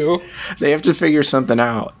welders do? They have to figure something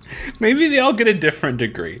out. Maybe they all get a different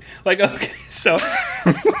degree. So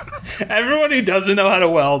everyone who doesn't know how to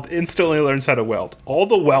weld instantly learns how to weld. All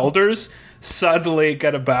the welders suddenly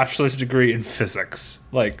get a bachelor's degree in physics.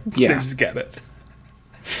 They just get it.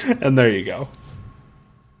 And there you go.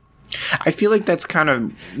 I feel like that's kind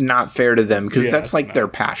of not fair to them because that's their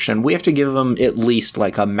passion. We have to give them at least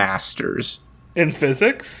a master's. In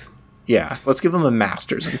physics? Yeah, let's give them a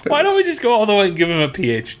master's in physics. Why don't we just go all the way and give them a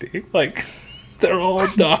PhD? They're all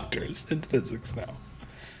doctors in physics now.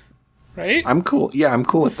 Right? I'm cool. Yeah, I'm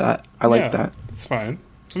cool with that. I like that. It's fine.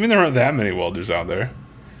 I mean, there aren't that many welders out there.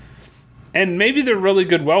 And maybe they're really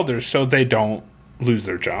good welders, so they don't lose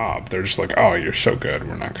their job. They're just like, oh, you're so good.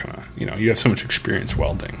 We're not going to, you have so much experience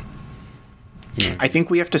welding. I think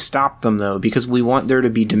we have to stop them, though, because we want there to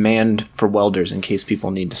be demand for welders in case people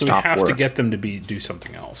need to stop work. We have to get them to do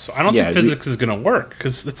something else. So I don't think physics is going to work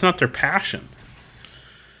because it's not their passion.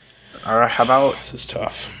 All right, how about... This is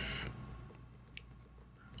tough.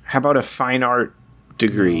 How about a fine art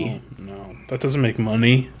degree? No, that doesn't make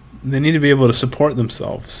money. They need to be able to support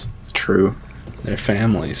themselves. True. Their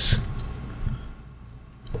families.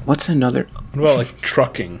 What's another... What about,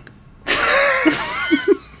 trucking?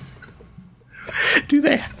 Do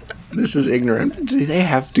they... This is ignorant. Do they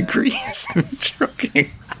have degrees in trucking?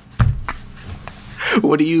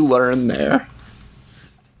 What do you learn there?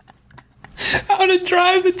 How to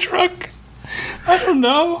drive a truck. I don't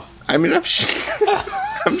know. I mean, I'm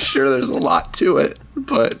sure there's a lot to it,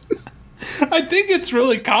 but... I think it's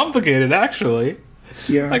really complicated, actually.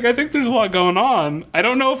 Yeah. I think there's a lot going on. I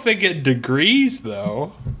don't know if they get degrees,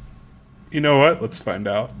 though. You know what? Let's find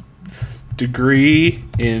out. Degree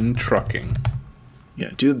in trucking.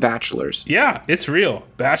 Yeah, do a bachelor's. Yeah, it's real.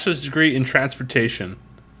 Bachelor's degree in transportation.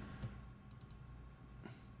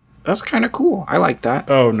 That's kind of cool. I like that.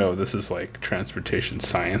 Oh, no, this is transportation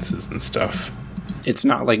sciences and stuff. It's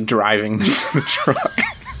not driving the truck.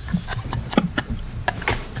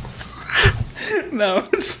 No,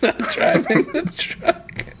 it's not driving the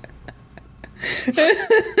truck.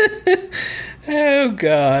 Oh,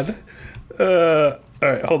 God. All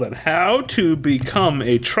right, hold on. How to become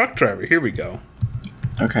a truck driver. Here we go.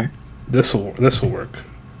 Okay. This'll work.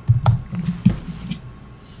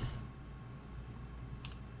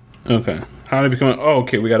 Okay. How to become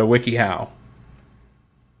okay, we got a WikiHow.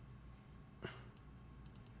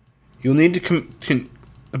 You'll need to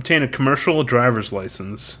obtain a commercial driver's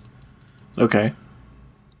license. Okay.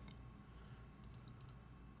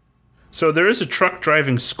 So there is a truck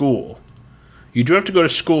driving school. You do have to go to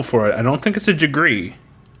school for it. I don't think it's a degree,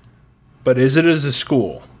 but is it as a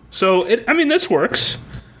school? So, this works.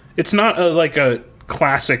 It's not like a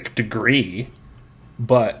classic degree,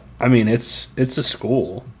 but, it's a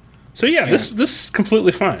school. So, this is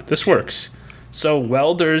completely fine. This works. So,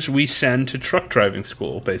 welders we send to truck driving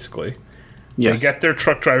school, basically. Yes. They get their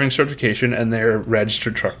truck driving certification, and they're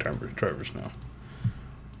registered truck drivers now.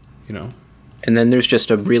 And then there's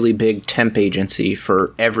just a really big temp agency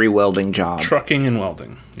for every welding job. Trucking and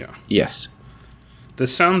welding, yeah. Yes.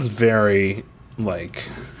 This sounds very, I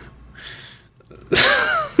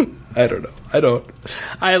don't know.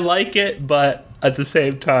 I like it, but at the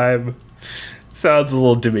same time, it sounds a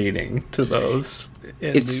little demeaning to those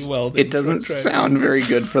in the welding. It doesn't sound very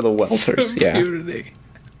good for the welders, community.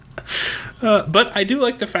 But I do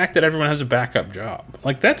like the fact that everyone has a backup job.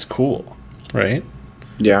 That's cool, right?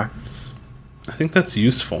 Yeah. I think that's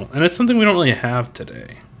useful. And it's something we don't really have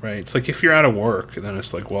today, right? It's if you're out of work, then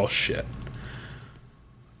it's well, shit.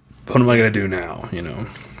 What am I going to do now,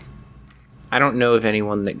 I don't know of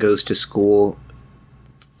anyone that goes to school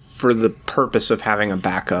for the purpose of having a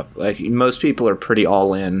backup. Most people are pretty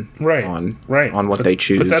all in on what they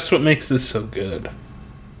choose. But that's what makes this so good.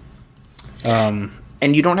 And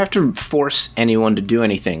you don't have to force anyone to do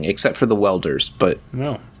anything except for the welders, but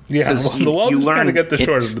no. Yeah, the welders kind of get the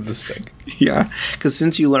short end of the stick. Yeah, because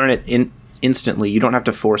since you learn it instantly, you don't have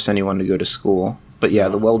to force anyone to go to school. But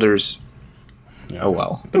the welders, oh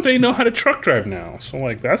well. But they know how to truck drive now, so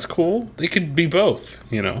that's cool. They could be both,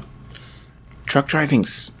 Truck driving,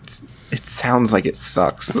 it sounds like it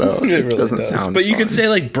sucks, though. It really doesn't sound But you could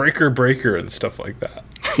say, breaker and stuff like that.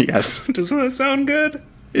 Yes. Doesn't that sound good?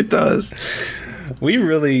 It does. We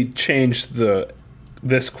really changed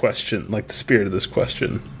this question, the spirit of this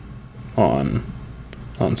question on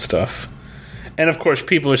stuff. And of course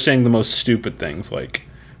people are saying the most stupid things like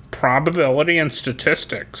probability and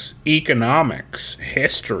statistics, economics,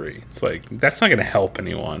 history. It's that's not going to help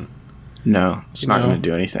anyone. No, it's not going to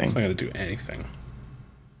do anything. It's not going to do anything.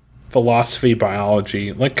 Philosophy,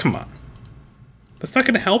 biology, come on. That's not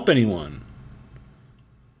going to help anyone.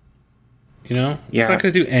 Yeah. It's not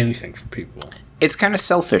going to do anything for people. It's kind of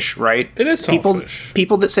selfish, right? It is selfish.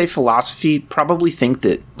 People that say philosophy probably think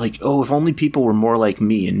that, if only people were more like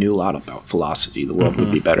me and knew a lot about philosophy, the world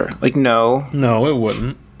would be better. No. No, it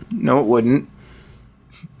wouldn't. No, it wouldn't.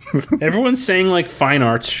 Everyone's saying, fine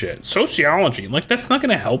arts shit. Sociology. That's not going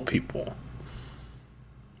to help people.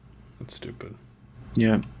 That's stupid.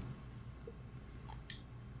 Yeah.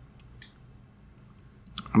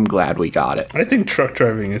 I'm glad we got it. I think truck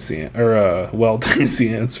driving is welding is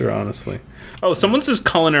the answer, honestly. Oh, someone says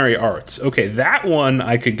culinary arts. Okay, that one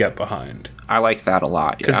I could get behind. I like that a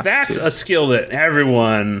lot, because that's a skill that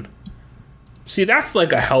everyone... See, that's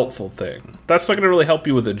a helpful thing. That's not going to really help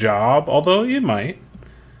you with a job, although you might.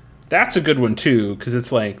 That's a good one, too, because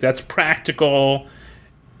it's that's practical,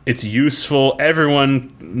 it's useful,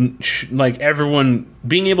 everyone...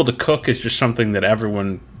 being able to cook is just something that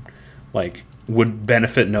everyone, would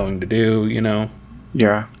benefit knowing to do,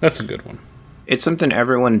 Yeah. That's a good one. It's something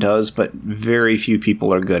everyone does, but very few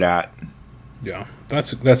people are good at. Yeah,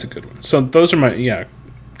 that's a good one. So those are my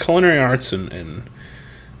culinary arts and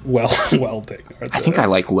welding. I think I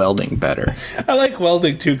like welding better. I like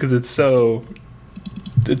welding too because it's a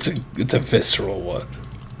visceral one.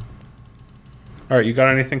 All right, you got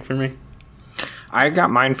anything for me? I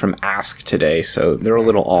got mine from Ask today, so they're a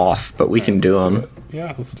little off, but we can do them.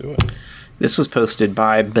 Yeah, let's do it. This was posted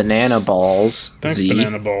by Banana Balls Thanks, Z.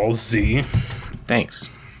 Banana Balls Z. Thanks.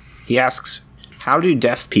 He asks, how do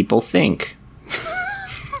deaf people think?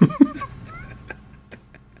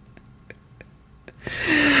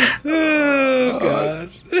 Oh, God.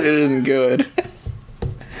 It isn't good.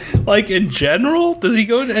 In general? Does he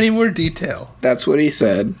go into any more detail? That's what he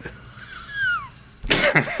said.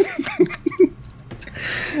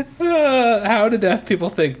 How do deaf people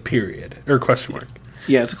think, period? Or question mark?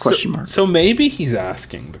 Yeah, it's a question mark. So maybe he's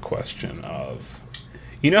asking the question of,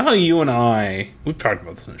 how you and I, we've talked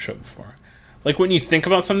about this in the show before. When you think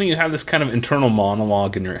about something, you have this kind of internal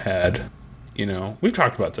monologue in your head. We've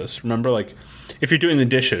talked about this. Remember, if you're doing the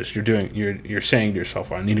dishes, you're saying to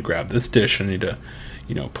yourself, I need to grab this dish. I need to,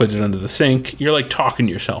 put it under the sink. You're talking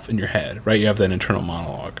to yourself in your head, right? You have that internal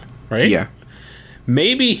monologue, right? Yeah.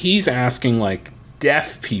 Maybe he's asking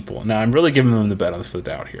deaf people. Now I'm really giving them the benefit of the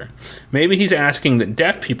doubt here. Maybe he's asking that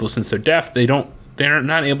deaf people, since they're deaf, they're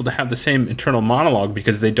not able to have the same internal monologue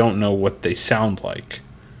because they don't know what they sound like.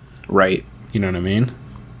 Right. You know what I mean?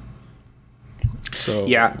 So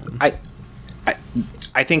yeah,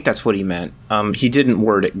 I think that's what he meant. He didn't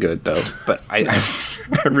word it good though, but I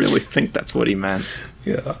really think that's what he meant.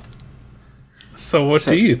 Yeah. So what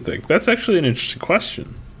do you think? That's actually an interesting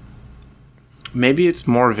question. Maybe it's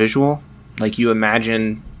more visual. Like you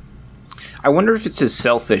imagine... I wonder if it's as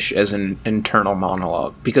selfish as an internal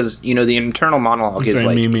monologue. Because, you know, the internal monologue is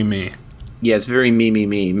like... me. Yeah, it's very me.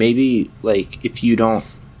 Maybe, like, if you don't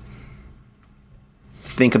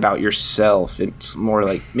think about yourself, it's more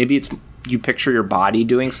like... Maybe it's... You picture your body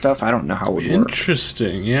doing stuff. I don't know how it would work.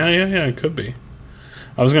 Interesting. Yeah, it could be.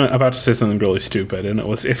 I was about to say something really stupid, and it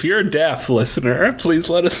was, if you're a deaf listener, please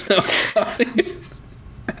let us know.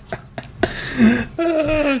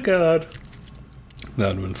 Oh, God. That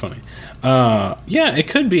would have been funny. Yeah, it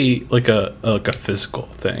could be like a physical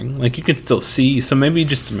thing. Like, you can still see, so maybe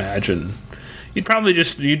just imagine. You'd probably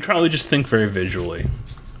just think very visually.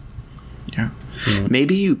 Yeah.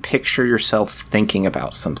 Maybe you picture yourself thinking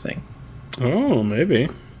about something. Oh, maybe.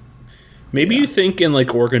 Maybe you think in,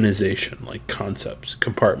 like, organization, like concepts,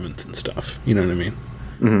 compartments and stuff. You know what I mean?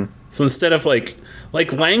 Mm-hmm. So instead of, like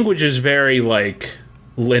language is very, like,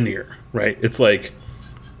 linear, right? It's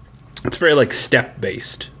very, like,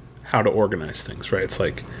 step-based, how to organize things, right? It's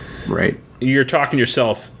like... Right. You're talking to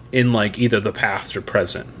yourself in, like, either the past or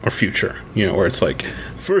present or future, you know, where it's like,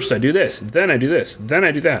 first I do this, then I do this, then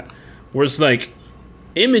I do that. Whereas, like...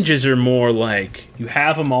 Images are more like you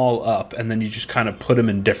have them all up and then you just kind of put them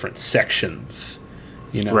in different sections,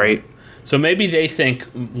 you know? Right. So maybe they think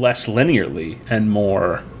less linearly and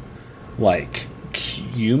more like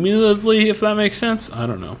cumulatively, if that makes sense. I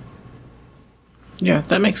don't know. Yeah,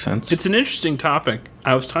 that makes sense. It's an interesting topic.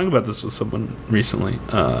 I was talking about this with someone recently,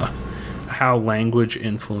 how language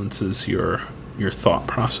influences your thought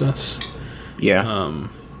process. Yeah.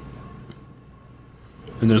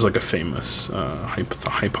 And there's like a famous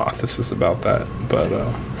hypothesis about that. But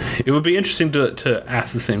it would be interesting to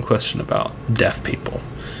ask the same question about deaf people.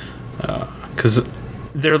 Because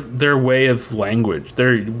their way of language,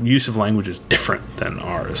 their use of language is different than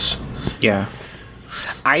ours. Yeah.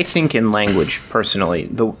 I think in language, personally,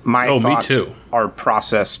 my thoughts are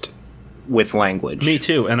processed with language. Me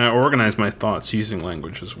too. And I organize my thoughts using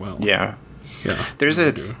language as well. Yeah. Yeah. There's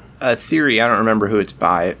a theory, I don't remember who it's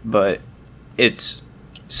by, but it's...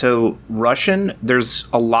 So Russian, there's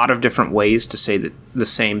a lot of different ways to say the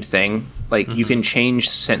same thing. Like you can change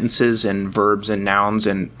sentences and verbs and nouns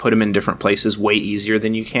and put them in different places way easier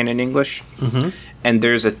than you can in English. Mm-hmm. And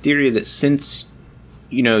there's a theory that since,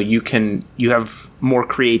 you know, you have more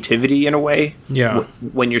creativity in a way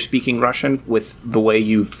when you're speaking Russian with the way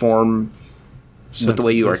you form, sentences. With the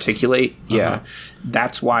way you articulate. Yeah.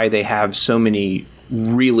 That's why they have so many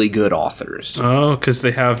really good authors. Oh, because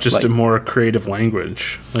they have just a more creative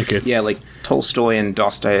language. Like Tolstoy and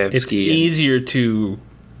Dostoevsky. It's easier to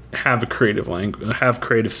have a creative language, have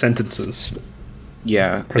creative sentences.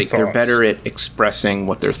 Yeah, like thoughts. They're better at expressing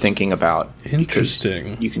what they're thinking about.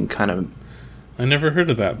 Interesting. You can kind of. I never heard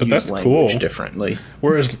of that, but that's cool. Cool. Differently,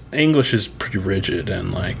 whereas English is pretty rigid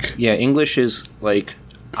and like. Yeah, English is like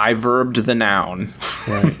I verbed the noun.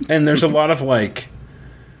 Right, and there's a lot of like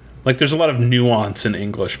there's a lot of nuance in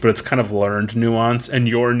English, but it's kind of learned nuance, and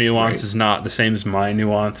your nuance is not the same as my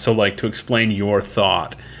nuance. So, like, to explain your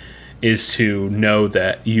thought is to know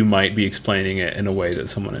that you might be explaining it in a way that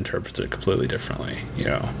someone interprets it completely differently, you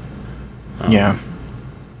know? Yeah.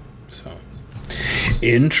 So,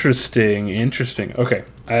 interesting. Okay,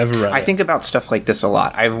 I have a read. I think about stuff like this a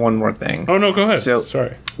lot. I have one more thing. Oh, no, go ahead. So,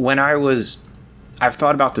 sorry. I've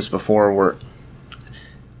thought about this before where...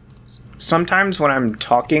 Sometimes when I'm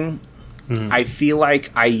talking, I feel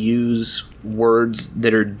like I use words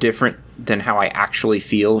that are different than how I actually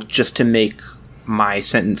feel just to make my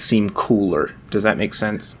sentence seem cooler. Does that make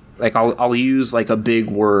sense? Like I'll use like a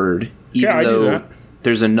big word even though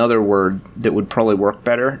there's another word that would probably work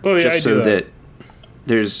better. Oh, yeah, just so that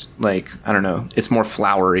there's like, I don't know, it's more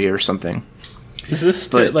flowery or something. Is this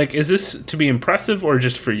to be impressive or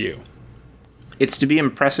just for you? It's to be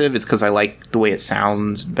impressive. It's because I like the way it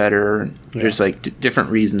sounds better. Yeah. There's like different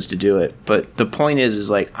reasons to do it. But the point is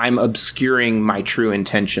like I'm obscuring my true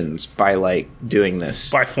intentions by like doing this.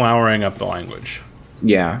 By flowering up the language.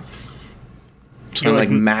 Yeah. So I'm like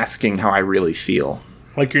masking how I really feel.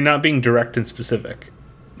 Like you're not being direct and specific.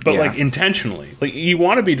 But like intentionally. Like you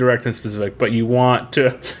want to be direct and specific, but you want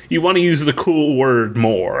to use the cool word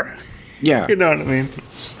more. Yeah. You know what I mean?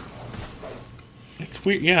 It's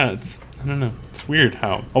weird. Yeah, I don't know. It's weird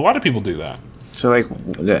how a lot of people do that. So,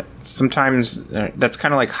 like, sometimes that's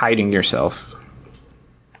kind of like hiding yourself.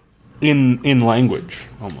 In language,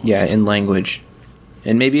 almost. Yeah, in language.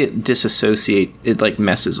 And maybe it like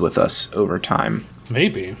messes with us over time.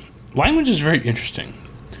 Maybe. Language is very interesting.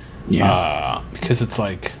 Yeah. Because it's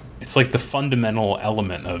like the fundamental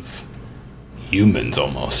element of humans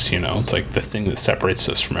almost, It's like the thing that separates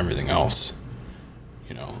us from everything else.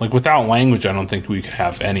 Like without language, I don't think we could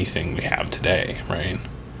have anything we have today, right?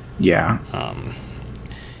 Yeah.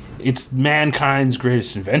 It's mankind's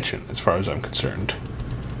greatest invention, as far as I'm concerned.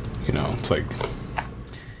 It's like,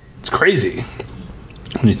 it's crazy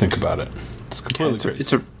when you think about it. It's completely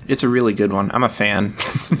crazy. It's a really good one. I'm a fan.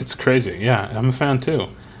 It's crazy. Yeah, I'm a fan too.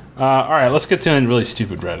 All right, let's get to a really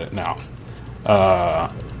stupid Reddit now.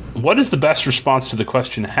 What is the best response to the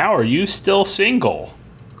question, how are you still single?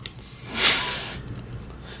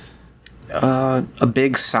 A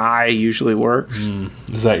big sigh usually works.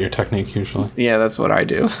 Is that your technique usually? Yeah, that's what I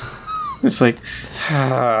do. It's like...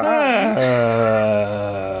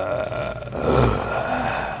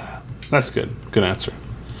 That's good. Good answer.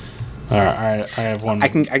 All right, I have one. I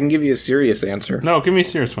can give you a serious answer. No, give me a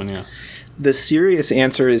serious one, yeah. The serious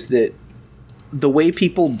answer is that the way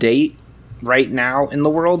people date right now in the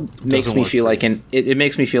world makes me feel like it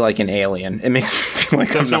makes me feel like an alien. It makes me feel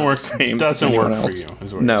like I'm not the same. Doesn't work for you.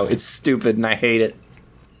 No, it's stupid and I hate it.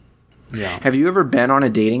 Yeah. Have you ever been on a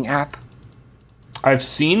dating app? I've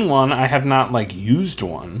seen one. I have not used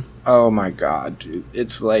one. Oh my god, dude.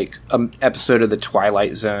 It's like an episode of The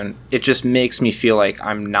Twilight Zone. It just makes me feel like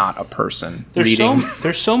I'm not a person. There's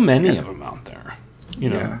so many of them out there.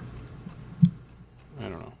 Yeah. I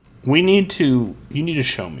don't know. You need to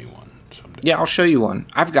show me one someday. Yeah, I'll show you one.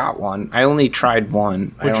 I've got one. I only tried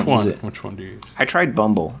one. Which one? Which one do you use? I tried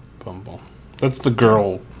Bumble. Bumble. That's the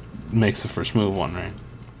girl makes the first move one, right?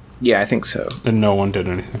 Yeah, I think so. And no one did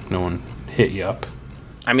anything. No one hit you up.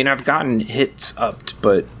 I mean, I've gotten hits upped,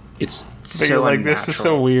 but it's so you're like, unnatural. This is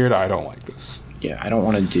so weird. I don't like this. Yeah, I don't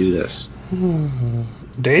want to do this.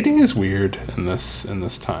 Dating is weird in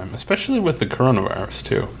this time, especially with the coronavirus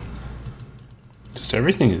too. Just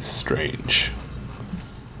everything is strange.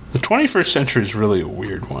 The 21st century is really a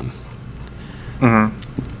weird one.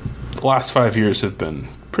 Mm-hmm. The last 5 years have been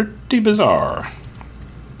pretty bizarre.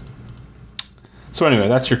 So anyway,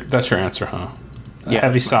 that's your answer, huh? A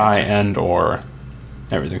heavy sigh and or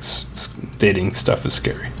everything's dating stuff is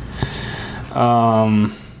scary.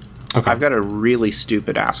 Okay. I've got a really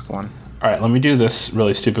stupid ask one. All right, let me do this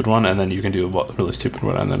really stupid one, and then you can do a really stupid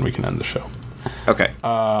one, and then we can end the show. Okay.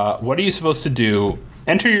 What are you supposed to do?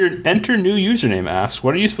 Enter new username asks,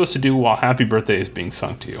 what are you supposed to do while Happy Birthday is being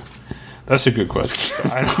sung to you? That's a good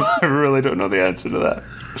question. I really don't know the answer to that.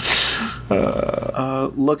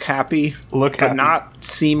 Look happy. But not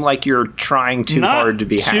seem like you're trying too hard to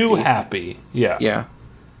be happy. Not too happy. Yeah. Yeah.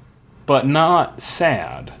 But not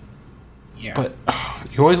sad. Yeah. But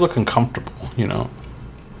you always look uncomfortable,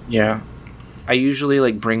 Yeah. I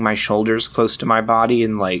usually bring my shoulders close to my body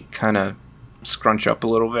and kind of scrunch up a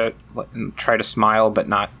little bit and try to smile but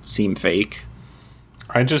not seem fake.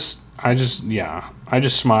 I just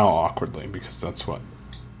smile awkwardly because that's what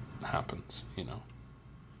happens,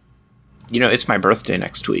 It's my birthday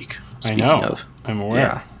next week. Speaking of. I'm aware.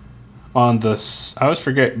 Yeah. On this, I always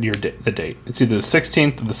forget the date. It's either the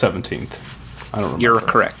 16th or the 17th. I don't remember. You're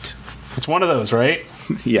correct. It's one of those, right?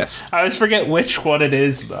 Yes. I always forget which one it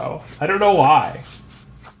is, though. I don't know why.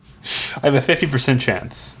 I have a 50%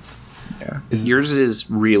 chance. Yeah. Yours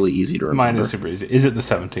is really easy to remember. Mine is super easy. Is it the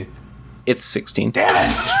 17th? It's 16th. Damn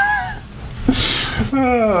it!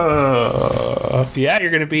 Yeah,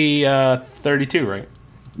 you're going to be 32, right?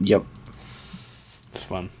 Yep. It's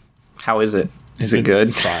fun. How is it? Is it good?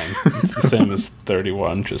 It's fine. It's the same as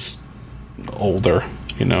 31, just older,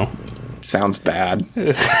 Sounds bad.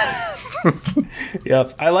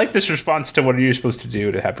 Yep. I like this response to what are you supposed to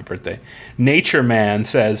do to Happy Birthday. Nature Man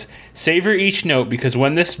says, savor each note because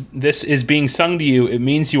when this is being sung to you, it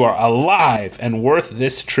means you are alive and worth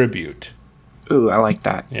this tribute. Ooh, I like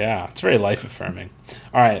that. Yeah, it's very life affirming.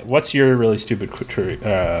 All right, what's your really stupid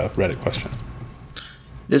Reddit question?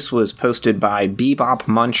 This was posted by Bebop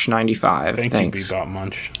Munch 95. Thanks. You, Bebop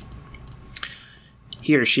Munch.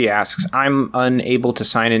 He or she asks, I'm unable to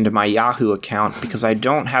sign into my Yahoo account because I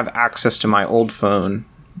don't have access to my old phone.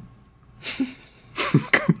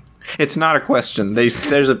 It's not a question.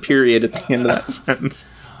 There's a period at the end of that sentence.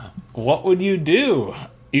 What would you do?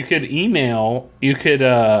 You could email. You could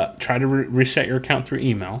try to reset your account through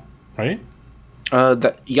email, right?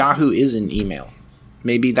 Yahoo is an email.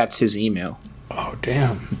 Maybe that's his email. Oh,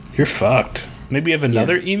 damn. You're fucked. Maybe you have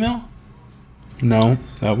another email? No,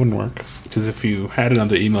 that wouldn't work. Because if you had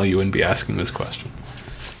another email, you wouldn't be asking this question.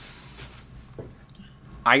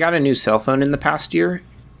 I got a new cell phone in the past year,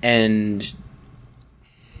 and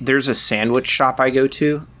there's a sandwich shop I go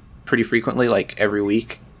to pretty frequently, every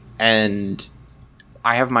week, and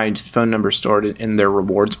I have my phone number stored in their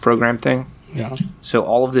rewards program thing. Yeah. So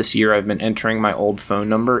all of this year, I've been entering my old phone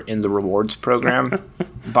number in the rewards program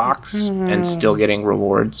box and still getting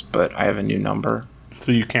rewards, but I have a new number.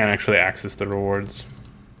 So you can't actually access the rewards.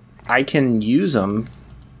 I can use them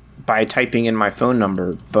by typing in my phone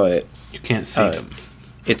number, but you can't see them.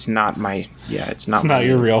 It's not my. Yeah, it's not. It's not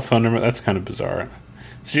your real phone number. That's kind of bizarre.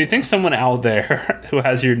 So do you think someone out there who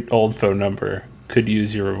has your old phone number could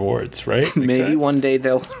use your rewards? Right? Maybe one day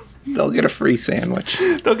they'll get a free sandwich.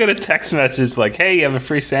 They'll get a text message like, "Hey, you have a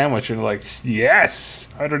free sandwich," and they're like, "Yes."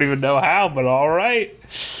 I don't even know how, but all right,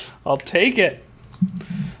 I'll take it.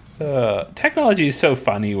 Technology is so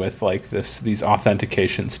funny with like these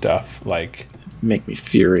authentication stuff. Like, make me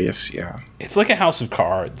furious. Yeah, it's like a house of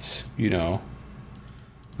cards. You know,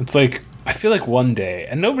 it's like I feel like one day,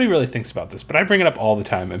 and nobody really thinks about this, but I bring it up all the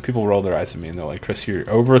time, and people roll their eyes at me, and they're like, "Chris, you're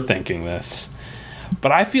overthinking this."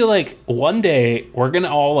 But I feel like one day we're going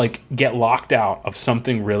to all like get locked out of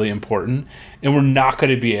something really important and we're not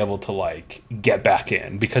going to be able to like get back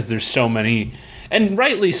in because there's so many, and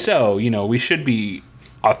rightly so, you know, we should be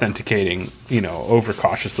authenticating, you know,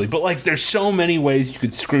 overcautiously, but like there's so many ways you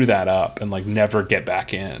could screw that up and like never get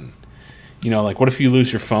back in. You know, like what if you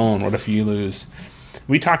lose your phone? What if you lose...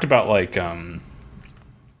 We talked about like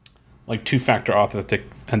two-factor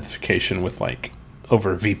authentication with like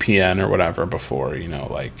over VPN or whatever before, you know,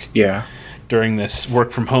 like during this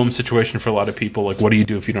work from home situation for a lot of people, like what do you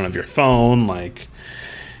do if you don't have your phone? Like,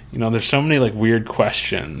 you know, there's so many like weird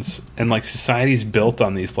questions, and like society's built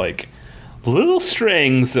on these like little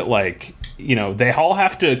strings that like, you know, they all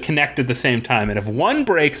have to connect at the same time, and if one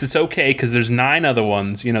breaks it's okay because there's 9 other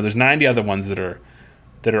ones, you know, there's 90 other ones that are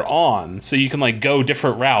on, so you can like go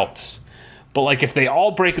different routes. But like if they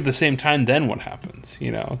all break at the same time, then what happens?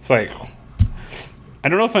 You know, it's like, I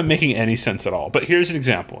don't know if I'm making any sense at all, but here's an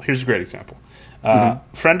example. Here's a great example. A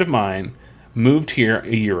friend of mine moved here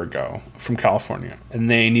a year ago from California, and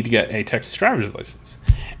they need to get a Texas driver's license.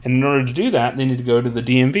 And in order to do that, they need to go to the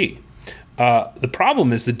DMV. The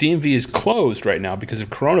problem is the DMV is closed right now because of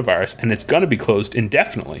coronavirus, and it's going to be closed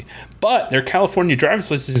indefinitely. But their California driver's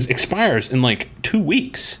license expires in like 2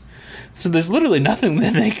 weeks. So there's literally nothing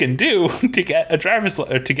that they can do to get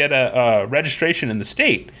a registration in the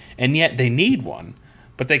state, and yet they need one.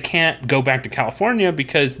 But they can't go back to California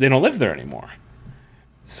because they don't live there anymore.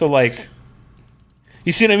 So, like,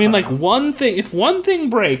 you see what I mean? Like, if one thing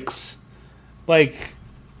breaks, like,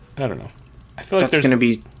 I don't know. I feel like that's going to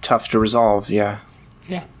be tough to resolve, yeah.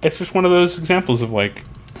 Yeah, it's just one of those examples of, like,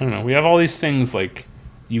 I don't know. We have all these things, like,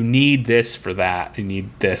 you need this for that, you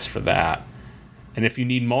need this for that. And if you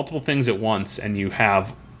need multiple things at once and you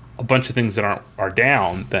have a bunch of things that are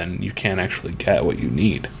down, then you can't actually get what you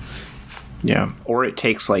need. Yeah, or it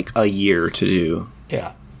takes like a year to do.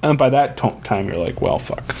 Yeah, and by that time you're like, well,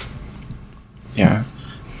 fuck. Yeah,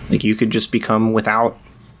 like you could just become without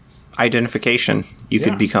identification. You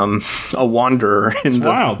could become a wanderer. It's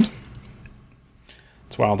wild.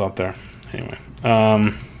 It's wild out there. Anyway, all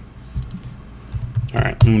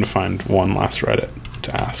right, I'm gonna find one last Reddit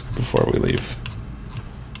to ask before we leave.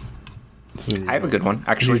 I have a good one.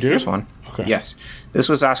 Actually, here's one. Okay. Yes, this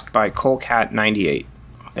was asked by Colecat98.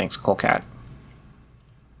 Thanks, Colecat.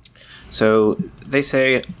 So they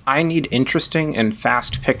say, I need interesting and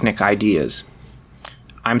fast picnic ideas.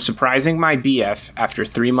 I'm surprising my BF after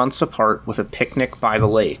 3 months apart with a picnic by the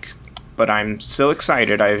lake, but I'm so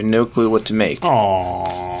excited I have no clue what to make.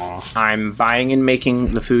 Aww. I'm buying and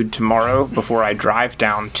making the food tomorrow before I drive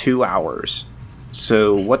down 2 hours.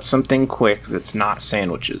 So what's something quick that's not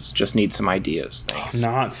sandwiches? Just need some ideas. Thanks.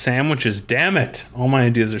 Not sandwiches, damn it. All my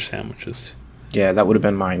ideas are sandwiches. Yeah, that would have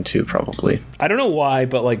been mine too, probably. I don't know why,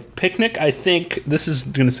 but like picnic, I think, this is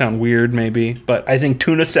going to sound weird maybe, but I think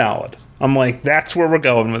tuna salad. I'm like, that's where we're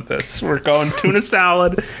going with this. We're going tuna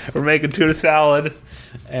salad. We're making tuna salad.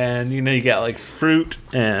 And, you know, you got like fruit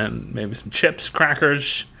and maybe some chips,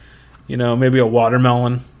 crackers, you know, maybe a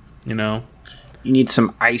watermelon, you know. You need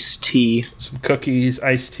some iced tea. Some cookies,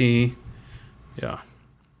 iced tea. Yeah.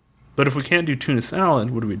 But if we can't do tuna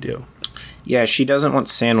salad, what do we do? Yeah, she doesn't want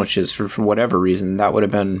sandwiches for whatever reason. That would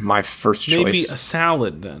have been my first choice. Maybe a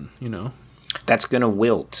salad then, you know. That's going to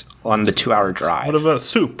wilt on the 2-hour drive. What about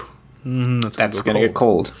soup? That's going to get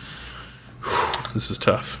cold. This is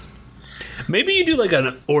tough. Maybe you do like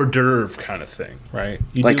an hors d'oeuvre kind of thing, right?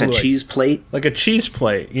 You like do a cheese plate? Like a cheese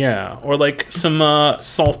plate, yeah. Or like some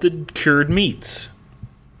salted cured meats.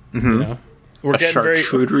 Mm-hmm. You know? We're a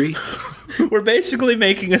charcuterie? We're basically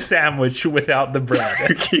making a sandwich without the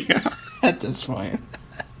bread. Yeah, at this point.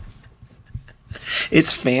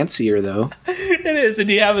 It's fancier, though. It is, and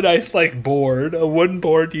you have a nice like board, a wooden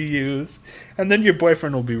board you use, And then your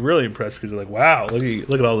boyfriend will be really impressed because you're like, wow,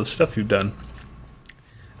 look at all this stuff you've done.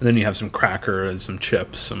 And then you have some cracker and some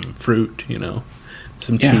chips, some fruit,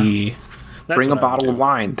 some tea. Bring a bottle of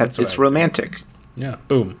wine. It's romantic. Yeah,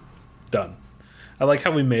 boom, done. I like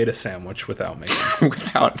how we made a sandwich without making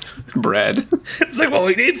without bread. It's like, well,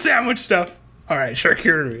 we need sandwich stuff. All right,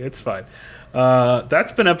 charcuterie, it's fine.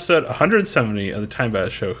 That's been episode 170 of the Time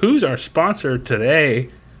Bats Show. Who's our sponsor today,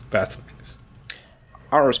 Batsmings?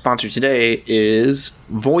 Our sponsor today is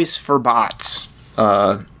Voice for Bots,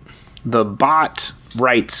 the bot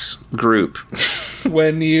rights group.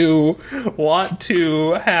 When you want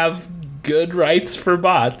to have good rights for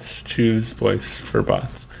bots, choose Voice for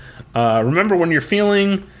Bots. Remember, when you're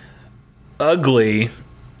feeling ugly,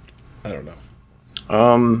 I don't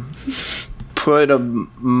know. Put a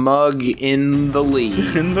mug in the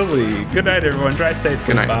league. In the league. Good night, everyone. Drive safe.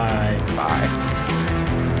 Good night. Bye. Bye.